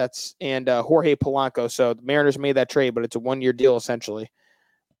 and Jorge Polanco. So the Mariners made that trade, but it's a one-year deal essentially.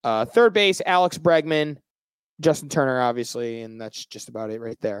 Third base, Alex Bregman, Justin Turner, obviously, and that's just about it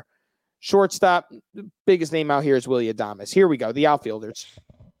right there. Shortstop, the biggest name out here is Willy Adames. Here we go, the outfielders.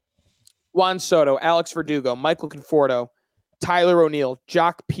 Juan Soto, Alex Verdugo, Michael Conforto, Tyler O'Neill,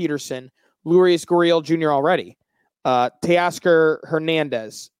 Jock Peterson, Luis Gurriel Jr. already, Teoscar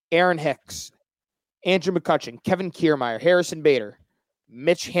Hernandez, Aaron Hicks, Andrew McCutchen, Kevin Kiermaier, Harrison Bader,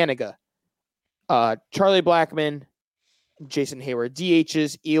 Mitch Haniga, Charlie Blackmon, Jason Hayward.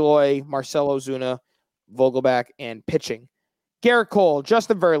 DHs, Eloy, Marcelo Zuna, Vogelback, and pitching. Garrett Cole,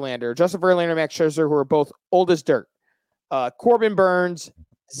 Justin Verlander, Max Scherzer, who are both old as dirt. Corbin Burns,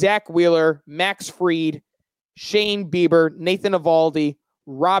 Zach Wheeler, Max Fried, Shane Bieber, Nathan Eovaldi,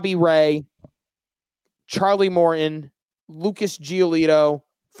 Robbie Ray, Charlie Morton, Lucas Giolito,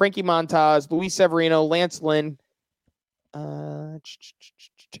 Frankie Montas, Luis Severino, Lance Lynn.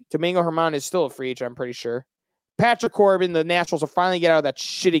 Domingo Herman is still a free agent, I'm pretty sure. Patrick Corbin, the Nationals will finally get out of that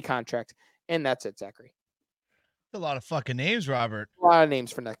shitty contract. And that's it, Zachary. A lot of fucking names, Robert. A lot of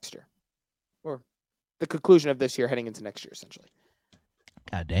names for next year. Or the conclusion of this year heading into next year, essentially.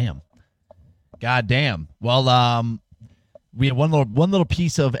 God damn. Well, we have one little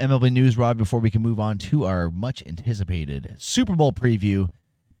piece of MLB news, Rob, before we can move on to our much anticipated Super Bowl preview.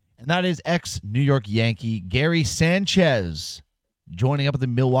 And that is ex-New York Yankee Gary Sanchez joining up with the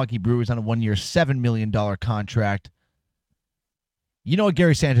Milwaukee Brewers on a 1-year, $7 million contract. You know what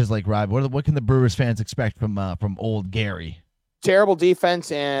Gary Sanchez is like, Rob? What can the Brewers fans expect from old Gary? Terrible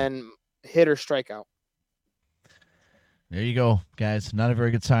defense and hitter strikeout. There you go, guys. Not a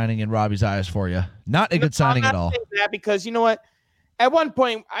very good signing in Robbie's eyes for you. Not a good signing at all. That because you know what? At one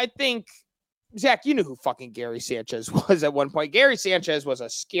point, I think, Zach, you knew who fucking Gary Sanchez was at one point. Gary Sanchez was a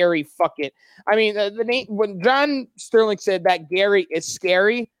scary fucking. I mean, the name when John Sterling said that Gary is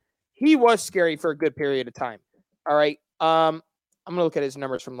scary, he was scary for a good period of time. All right. I'm gonna look at his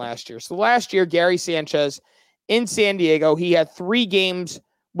numbers from last year. So last year, Gary Sanchez in San Diego, he had 3 games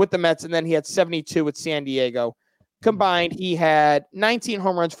with the Mets, and then he had 72 with San Diego. Combined, he had 19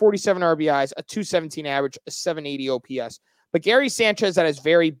 home runs, 47 RBIs, a 217 average, a 780 OPS. But Gary Sanchez at his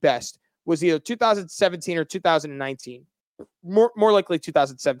very best was either 2017 or 2019. More likely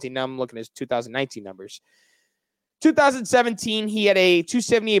 2017. Now I'm looking at his 2019 numbers. 2017, he had a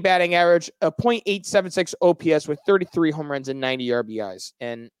 278 batting average, a .876 OPS with 33 home runs and 90 RBIs.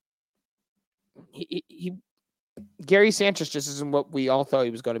 And Gary Sanchez just isn't what we all thought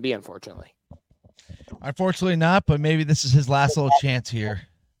he was going to be, unfortunately. Unfortunately not, but maybe this is his last little chance here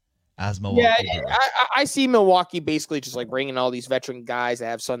as Milwaukee. Yeah, I see Milwaukee basically just like bringing all these veteran guys that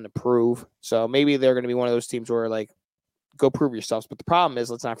have something to prove. So maybe they're going to be one of those teams where like, go prove yourselves. But the problem is,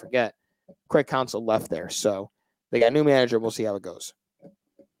 let's not forget, Craig Counsell left there. So they got a new manager. We'll see how it goes.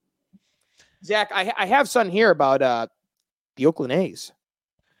 Zach, I have something here about the Oakland A's.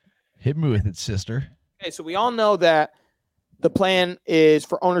 Hit me with it, sister. Okay, so we all know that the plan is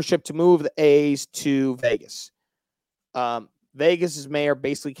for ownership to move the A's to Vegas. Vegas's mayor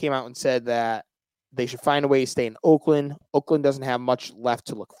basically came out and said that they should find a way to stay in Oakland. Oakland doesn't have much left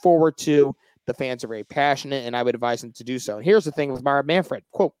to look forward to. The fans are very passionate, and I would advise them to do so. And here's the thing with Rob Manfred.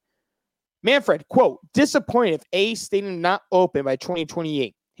 Quote, Manfred, quote, disappointed if A's Stadium not open by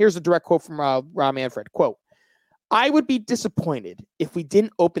 2028. Here's a direct quote from Rob Manfred. Quote, I would be disappointed if we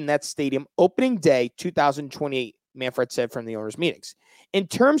didn't open that stadium opening day 2028, Manfred said from the owners' meetings. In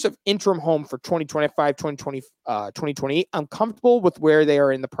terms of interim home for 2025, 2028, I'm comfortable with where they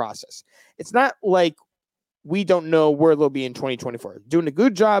are in the process. It's not like we don't know where they'll be in 2024. Doing a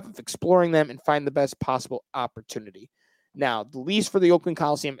good job of exploring them and find the best possible opportunity. Now, the lease for the Oakland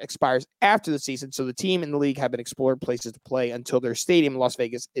Coliseum expires after the season, so the team and the league have been exploring places to play until their stadium in Las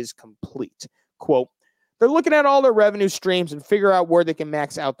Vegas is complete. Quote, they're looking at all their revenue streams and figure out where they can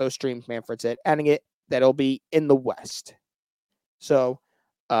max out those streams, Manfred said, adding it that it'll be in the West. So,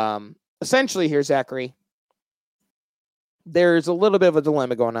 essentially here, Zachary, there's a little bit of a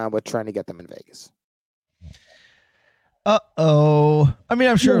dilemma going on with trying to get them in Vegas. Uh-oh. I mean,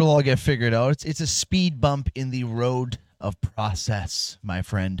 I'm sure it'll all get figured out. It's a speed bump in the road of process, my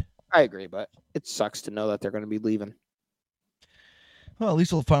friend. I agree, but it sucks to know that they're going to be leaving. Well, at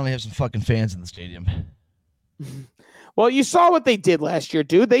least we'll finally have some fucking fans in the stadium. Well, you saw what they did last year,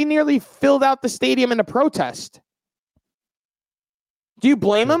 dude. They nearly filled out the stadium in a protest. Do you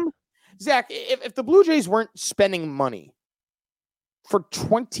blame them? Zach, if the Blue Jays weren't spending money for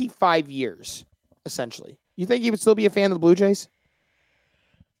 25 years, essentially, you think you would still be a fan of the Blue Jays?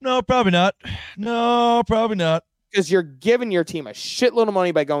 No, probably not. No, probably not. Because you're giving your team a shitload of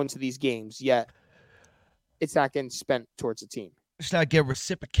money by going to these games, yet it's not getting spent towards the team. It's not get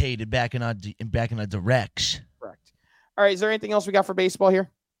reciprocated back in a direction. Correct. All right, is there anything else we got for baseball here?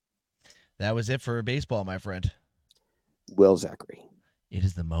 That was it for baseball, my friend. Will, Zachary. It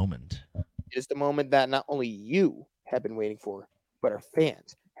is the moment. It is the moment that not only you have been waiting for, but our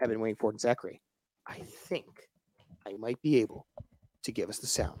fans have been waiting for. And Zachary, I think I might be able to give us the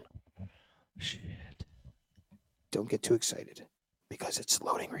sound. Shit. Don't get too excited because it's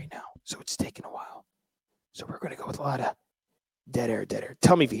loading right now. So it's taking a while. So we're going to go with a lot of dead air.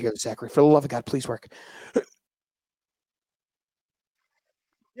 Tell me if you hear this, Zachary. For the love of God, please work.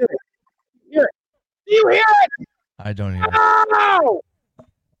 Hear it. Do you hear it? I don't hear it. Oh!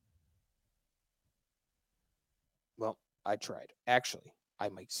 Well, I tried. Actually, I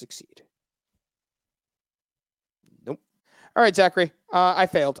might succeed. All right, Zachary. I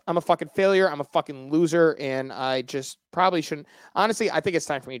failed. I'm a fucking failure. I'm a fucking loser, and I just probably shouldn't. Honestly, I think it's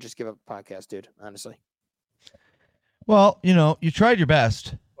time for me to just give up the podcast, dude. Honestly. Well, you tried your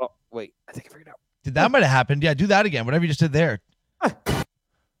best. Well, wait. I think I figured it out. Dude, that might have happened. Yeah, do that again. Whatever you just did there.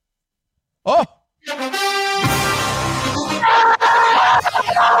 Oh!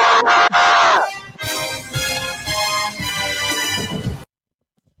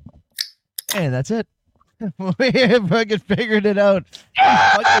 And that's it. We fucking figured it out.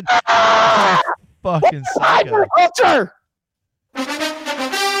 Fucking psycho. Culture!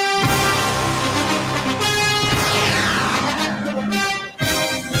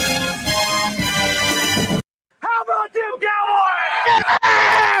 How about you, Cowboys?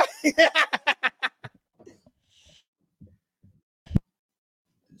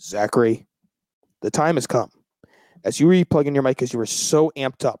 Zachary, the time has come. As you re-plug in your mic because you were so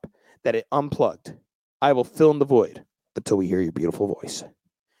amped up that it unplugged, I will fill in the void until we hear your beautiful voice.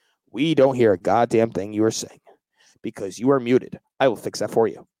 We don't hear a goddamn thing you are saying because you are muted. I will fix that for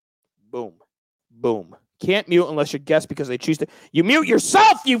you. Boom. Boom. Can't mute unless you're guest because they choose to. You mute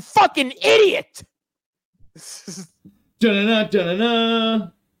yourself, you fucking idiot! Da-da-da, da-da-da.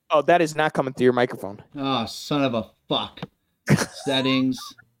 Oh, that is not coming through your microphone. Oh, son of a fuck. Settings,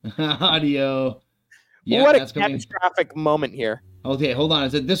 audio. Yeah, what a that's coming. catastrophic moment here. Okay, hold on.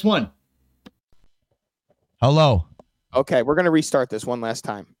 Is it this one? Hello. Okay, we're gonna restart this one last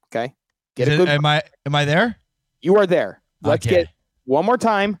time. Okay, Am I there? You are there. Let's Okay. get one more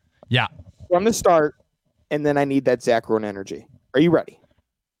time. Yeah. From the start, and then I need that Zach Roan energy. Are you ready?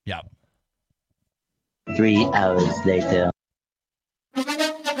 Yeah. 3 hours later.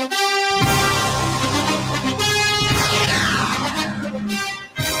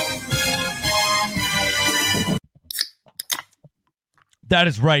 That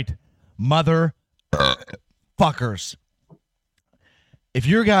is right, mother fuckers. If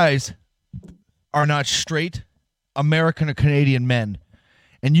your guys are not straight American or Canadian men,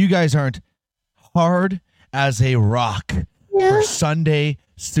 and you guys aren't hard as a rock for Sunday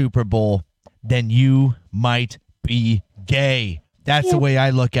Super Bowl, then you might be gay. That's the way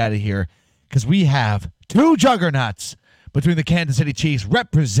I look at it here, because we have two juggernauts between the Kansas City Chiefs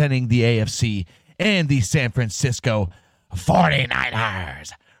representing the AFC and the San Francisco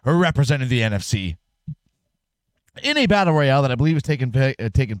 49ers representing the NFC in a battle royale that I believe is taking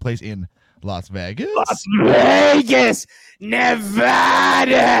place in Las Vegas. Las Vegas,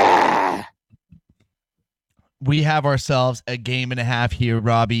 Nevada. We have ourselves a game and a half here,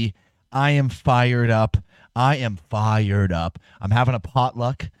 Robbie. I am fired up. I'm having a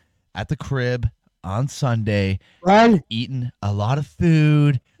potluck at the crib on Sunday. Run, Eating a lot of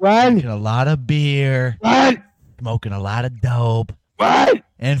food. run, Drinking a lot of beer. run, Smoking a lot of dope. run.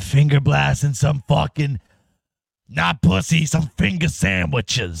 And finger blasting some fucking, not pussy, some finger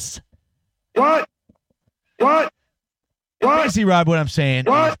sandwiches. What? Basically, Rob, what I'm saying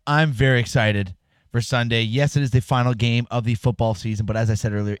is I'm very excited for Sunday. Yes, it is the final game of the football season, but as I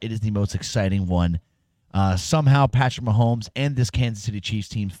said earlier, it is the most exciting one. Somehow Patrick Mahomes and this Kansas City Chiefs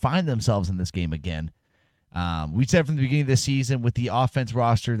team find themselves in this game again. We said from the beginning of this season with the offense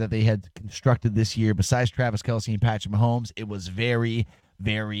roster that they had constructed this year, besides Travis Kelce and Patrick Mahomes, it was very,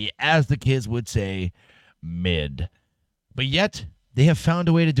 very, as the kids would say, mid. But yet, they have found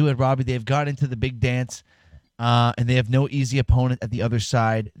a way to do it, Robbie. They have got into the big dance, and they have no easy opponent at the other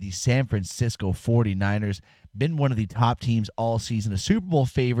side. The San Francisco 49ers, been one of the top teams all season, a Super Bowl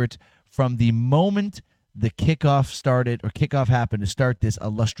favorite from the moment the kickoff happened to start this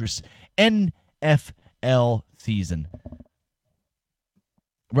illustrious NFL season.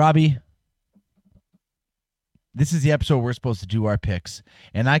 Robbie, this is the episode we're supposed to do our picks,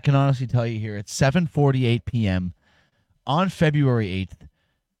 and I can honestly tell you here, it's 7:48 p.m. on February 8th,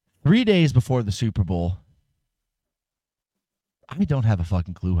 3 days before the Super Bowl. I don't have a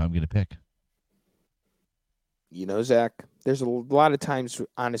fucking clue who I'm going to pick. You know, Zach, there's a lot of times,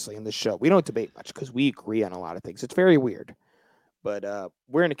 honestly, in this show, we don't debate much because we agree on a lot of things. It's very weird. But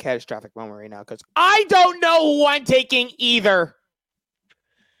we're in a catastrophic moment right now because I don't know who I'm taking either.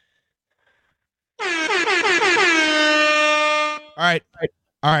 All right.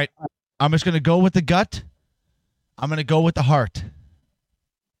 I'm just going to go with the gut. I'm going to go with the heart.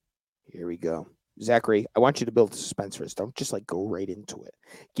 Here we go. Zachary, I want you to build suspense for us. Don't just go right into it.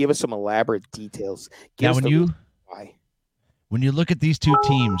 Give us some elaborate details. Now, Why? When you look at these two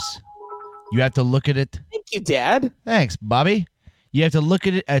teams, you have to look at it. Thank you, Dad. Thanks, Bobby. You have to look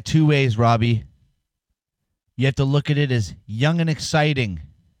at it two ways, Robbie. You have to look at it as young and exciting.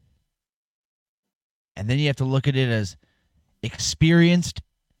 And then you have to look at it as experienced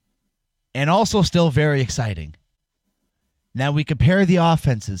and also still very exciting. Now we compare the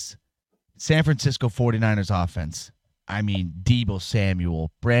offenses. San Francisco 49ers offense. I mean, Deebo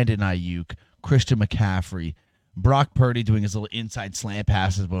Samuel, Brandon Ayuk, Christian McCaffrey, Brock Purdy doing his little inside slant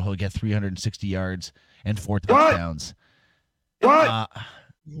passes, but he'll get 360 yards and 4 touchdowns. Sorry.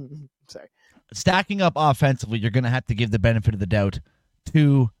 Stacking up offensively, you're going to have to give the benefit of the doubt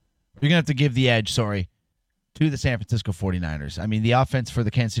to – you're going to have to give the edge, to the San Francisco 49ers. I mean, the offense for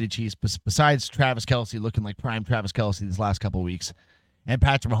the Kansas City Chiefs, besides Travis Kelce looking like prime Travis Kelce these last couple of weeks, and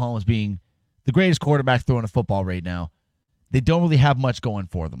Patrick Mahomes being the greatest quarterback throwing a football right now, they don't really have much going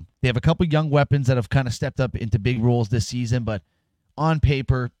for them. They have a couple young weapons that have kind of stepped up into big roles this season, but on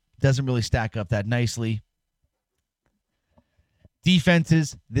paper, doesn't really stack up that nicely.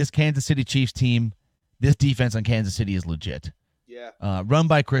 Defenses, this Kansas City Chiefs team, this defense on Kansas City is legit. Yeah. Run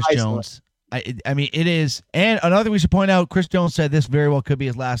by Chris Jones. I mean, it is. And another thing we should point out, Chris Jones said this very well could be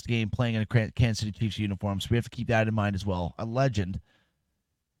his last game playing in a Kansas City Chiefs uniform, so we have to keep that in mind as well. A legend.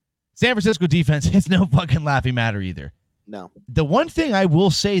 San Francisco defense is no fucking laughing matter either. No. The one thing I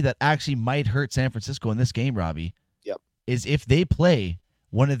will say that actually might hurt San Francisco in this game, Robbie, is if they play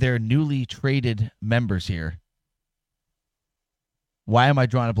one of their newly traded members here. Why am I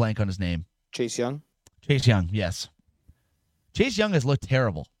drawing a blank on his name? Chase Young? Chase Young, yes. Chase Young has looked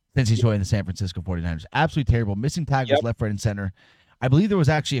terrible since he's joined the San Francisco 49ers. Absolutely terrible. Missing tackles left, right, and center. I believe there was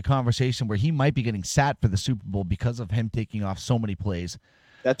actually a conversation where he might be getting sat for the Super Bowl because of him taking off so many plays.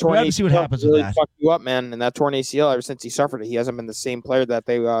 That torn ACL see what happens really with that. fucked you up, man. And that torn ACL, ever since he suffered it, he hasn't been the same player that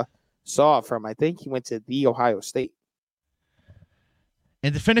they saw from. I think he went to the Ohio State.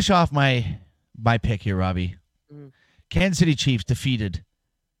 And to finish off my pick here, Robbie, Kansas City Chiefs defeated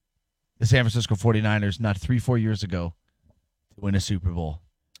the San Francisco 49ers not 3-4 years ago to win a Super Bowl.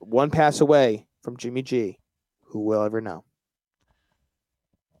 One pass away from Jimmy G. Who will ever know?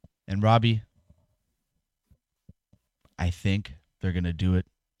 And Robbie, I think they're going to do it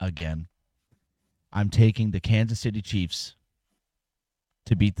again. I'm taking the Kansas City Chiefs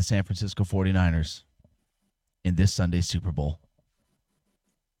to beat the San Francisco 49ers in this Sunday's Super Bowl.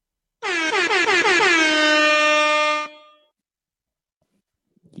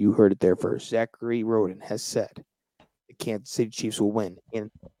 You heard it there first. Zachary Roden has said the Kansas City Chiefs will win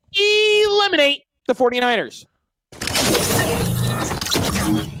and eliminate the 49ers.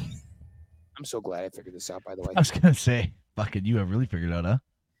 I'm so glad I figured this out, by the way. I was going to say, fucking, you have really figured out, huh?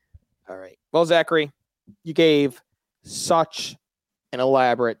 All right. Well, Zachary, you gave such an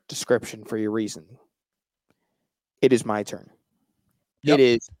elaborate description for your reason. It is my turn. Yep. It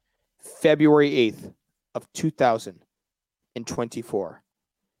is February 8th of 2024.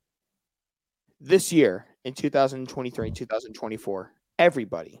 This year, in 2023 and 2024,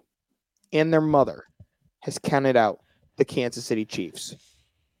 everybody and their mother has counted out the Kansas City Chiefs.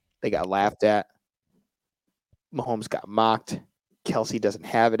 They got laughed at. Mahomes got mocked. Kelce doesn't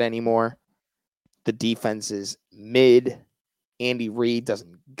have it anymore. The defense is mid. Andy Reid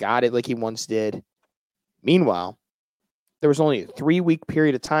doesn't got it like he once did. Meanwhile, there was only a 3-week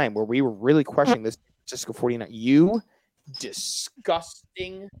period of time where we were really questioning this San Francisco 49ers. You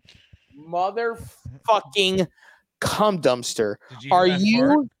disgusting motherfucking cum dumpster. Are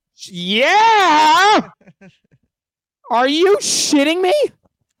you? Yeah. Are you shitting me?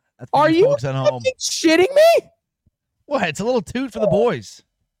 Are you shitting me? What? It's a little toot for the boys.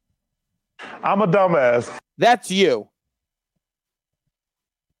 I'm a dumbass. That's you.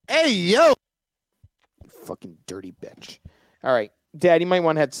 Hey, yo. You fucking dirty bitch. All right. Dad, you might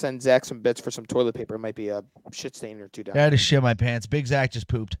want to have to send Zach some bits for some toilet paper. It might be a shit stain or two down. I had to shit my pants. Big Zach just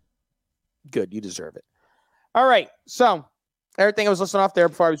pooped. Good. You deserve it. All right. So, everything I was listening off there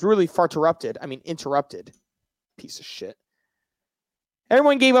before I was really interrupted. Piece of shit.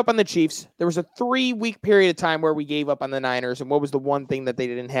 Everyone gave up on the Chiefs. There was a 3-week period of time where we gave up on the Niners. And what was the one thing that they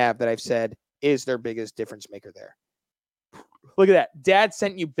didn't have that I've said is their biggest difference maker there? Look at that. Dad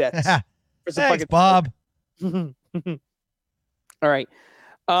sent you bits. Thanks, Bob. All right.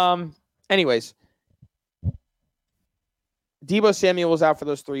 Anyways, Deebo Samuel was out for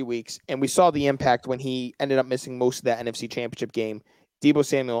those 3 weeks, and we saw the impact when he ended up missing most of that NFC Championship game. Deebo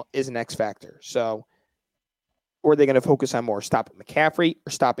Samuel is an X factor. So, or are they going to focus on more stopping McCaffrey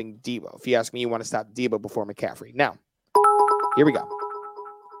or stopping Deebo? If you ask me, you want to stop Deebo before McCaffrey. Now, here we go.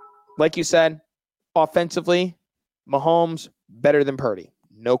 Like you said, offensively, Mahomes better than Purdy.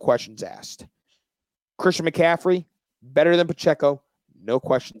 No questions asked. Christian McCaffrey better than Pacheco. No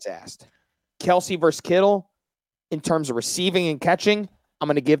questions asked. Kelce versus Kittle, in terms of receiving and catching, I'm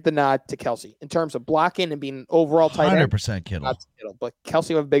going to give the nod to Kelce. In terms of blocking and being an overall tight end, 100% Kittle. not Kittle, but Kelce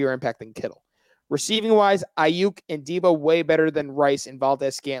will have a bigger impact than Kittle. Receiving-wise, Ayuk and Deebo way better than Rice and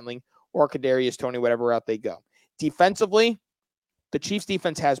Valdez Scantling or Kadarius Toney, whatever route they go. defensively, the Chiefs'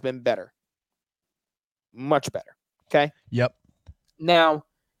 defense has been better. Much better. Okay? Yep. Now,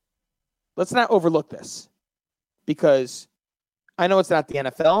 let's not overlook this because I know it's not the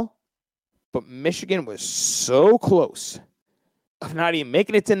NFL, but Michigan was so close of not even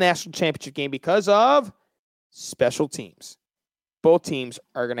making it to the national championship game because of special teams. Both teams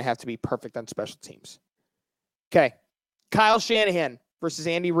are going to have to be perfect on special teams. Okay. Kyle Shanahan versus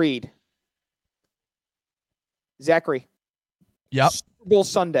Andy Reid. Zachary. Yep. Super Bowl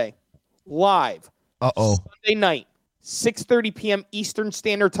Sunday. Live. Uh-oh. Sunday night. 6:30 p.m. Eastern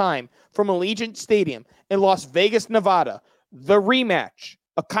Standard Time from Allegiant Stadium in Las Vegas, Nevada. The rematch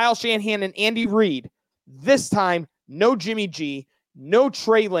of Kyle Shanahan and Andy Reid. This time, no Jimmy G, no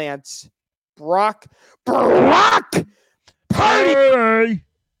Trey Lance. Brock Purdy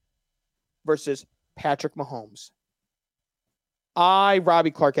versus Patrick Mahomes.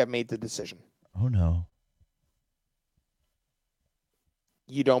 Robbie Clark, have made the decision. Oh, no.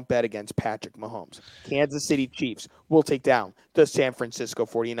 You don't bet against Patrick Mahomes. Kansas City Chiefs will take down the San Francisco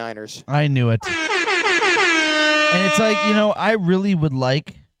 49ers. I knew it. And it's like, I really would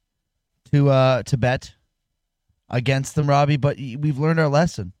like to bet against them, Robbie, but we've learned our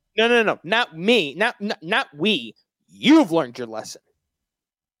lesson. No. Not me. Not we. You've learned your lesson.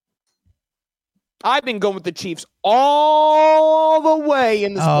 I've been going with the Chiefs all the way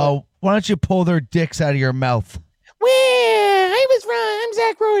in this. Oh, why don't you pull their dicks out of your mouth? I was wrong. I'm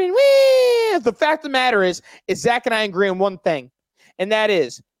Zach Roden. The fact of the matter is Zach and I agree on one thing, and that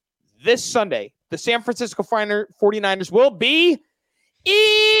is this Sunday, the San Francisco 49ers will be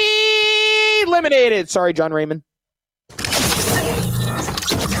eliminated. Sorry, John Raymond.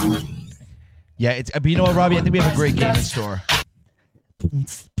 Yeah, but you know what, Robbie? I think we have a great game in store.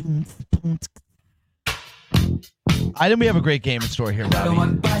 I think we have a great game in store here,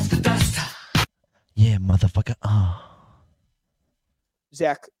 Robbie. Yeah, motherfucker. Oh.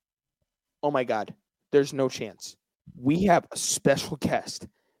 Zach, oh my God, there's no chance. We have a special guest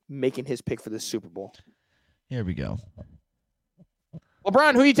making his pick for the Super Bowl. Here we go.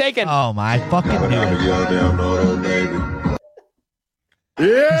 LeBron, who you taking? Oh, my fucking knew it.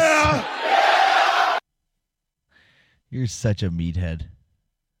 Yeah! You're such a meathead.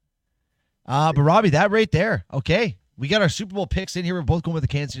 But Robbie, that right there. Okay. We got our Super Bowl picks in here. We're both going with the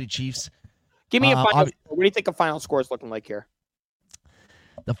Kansas City Chiefs. Give me a final score. What do you think a final score is looking like here?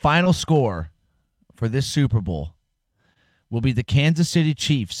 The final score for this Super Bowl will be the Kansas City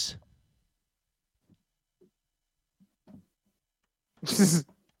Chiefs.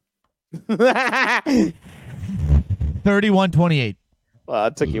 31-28. Well,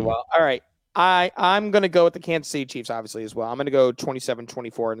 it took you a while. All right. I'm going to go with the Kansas City Chiefs, obviously, as well. I'm going to go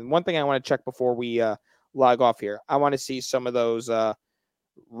 27-24. And one thing I want to check before we log off here, I want to see some of those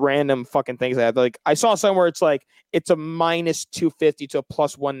random fucking things I have. Like, I saw somewhere it's like it's a minus 250 to a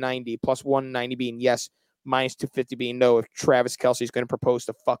plus 190, plus 190 being yes, minus 250 being no. If Travis Kelce's going to propose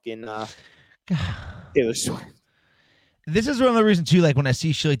to fucking Taylor Swift. This is one of the reasons too. Like when I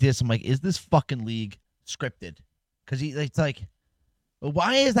see shit like this, I'm like, is this fucking league scripted? Because it's like,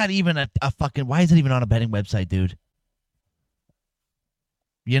 why is that even a fucking? Why is it even on a betting website, dude?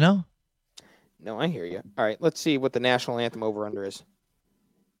 You know? No, I hear you. All right, let's see what the national anthem over under is.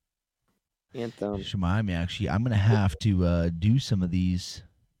 Anthem. Just remind me, actually, I'm gonna have to do some of these.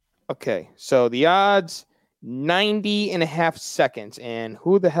 Okay, so the odds 90.5 seconds, and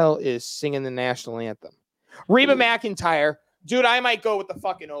who the hell is singing the national anthem? Reba McEntire, dude. I might go with the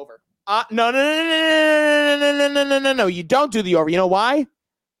fucking over. No. You don't do the over. You know why?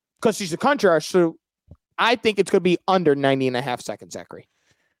 Because she's a country artist. So I think it's going to be under 90.5 seconds, Zachary.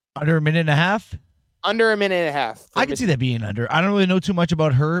 Under a minute and a half? Under a minute and a half. I can see that being under. I don't really know too much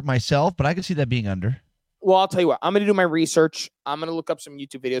about her myself, but I can see that being under. Well, I'll tell you what. I'm going to do my research. I'm going to look up some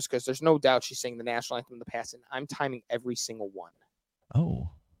YouTube videos because there's no doubt she's sang the national anthem in the past, and I'm timing every single one. Oh.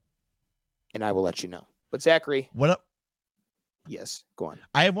 And I will let you know. But Zachary. What up? Yes, go on.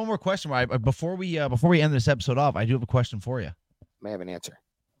 I have one more question. Before we end this episode off, I do have a question for you. May I have an answer?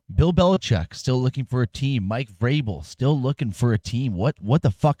 Bill Belichick still looking for a team. Mike Vrabel still looking for a team. What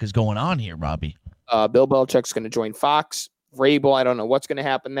the fuck is going on here, Robbie? Bill Belichick's going to join Fox. Vrabel, I don't know what's going to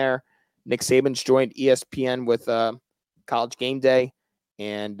happen there. Nick Saban's joined ESPN with College Game Day.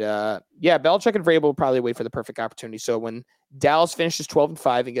 And, Belichick and Vrabel will probably wait for the perfect opportunity. So when Dallas finishes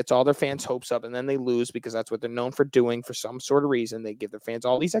 12-5 and gets all their fans' hopes up, and then they lose because that's what they're known for doing for some sort of reason. They give their fans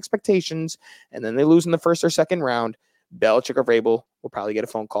all these expectations, and then they lose in the first or second round. Belichick or Vrabel will probably get a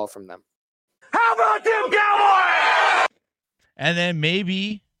phone call from them. How about them Cowboys? And then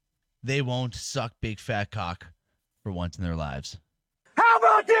maybe they won't suck big fat cock for once in their lives. How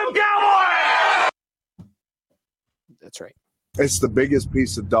about them Cowboys? That's right. It's the biggest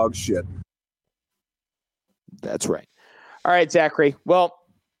piece of dog shit. That's right. All right, Zachary. Well,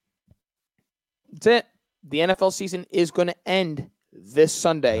 that's it. The NFL season is going to end this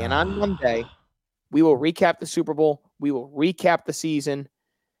Sunday. And on Monday, we will recap the Super Bowl. We will recap the season.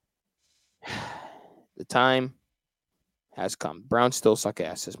 The time has come. Browns still suck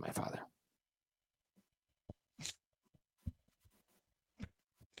ass, says my father.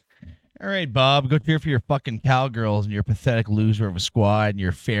 All right, Bob, go cheer for your fucking Cowgirls and your pathetic loser of a squad and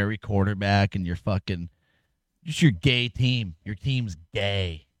your fairy quarterback and your fucking, just your gay team. Your team's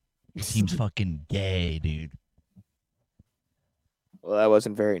gay. Your team's fucking gay, dude. Well, that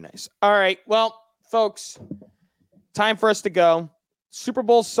wasn't very nice. All right. Well, folks, time for us to go. Super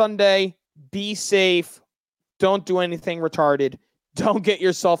Bowl Sunday. Be safe. Don't do anything retarded. Don't get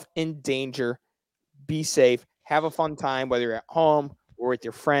yourself in danger. Be safe. Have a fun time, whether you're at home or with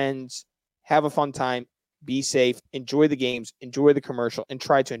your friends. Have a fun time. Be safe. Enjoy the games. Enjoy the commercial, and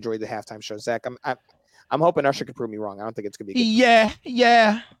try to enjoy the halftime show. Zach, I'm hoping Usher can prove me wrong. I don't think it's gonna be good.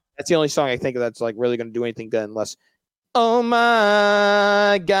 Yeah. That's the only song I think of that's like really gonna do anything good unless, oh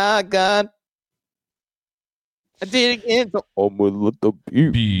my God, I did it again. Oh my little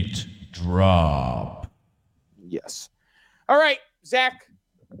Beat drop. Yes. All right, Zach,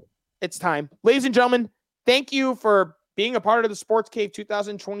 it's time. Ladies and gentlemen, thank you for being a part of the Sports Cave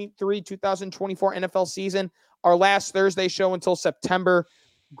 2023-2024 NFL season. Our last Thursday show until September.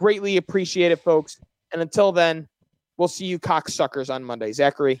 Greatly appreciate it, folks. And until then, we'll see you cocksuckers on Monday.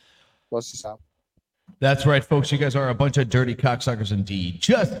 Zachary, close us out. That's right, folks. You guys are a bunch of dirty cocksuckers indeed.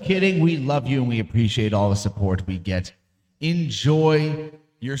 Just kidding. We love you and we appreciate all the support we get. Enjoy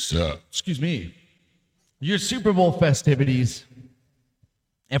your Super Bowl festivities.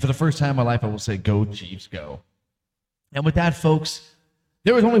 And for the first time in my life, I will say, go Chiefs, go. And with that, folks,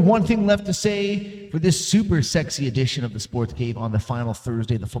 there was only one thing left to say for this super sexy edition of the Sports Cave on the final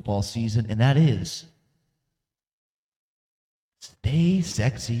Thursday of the football season, and that is, stay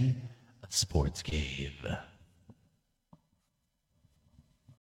sexy, Sports Cave.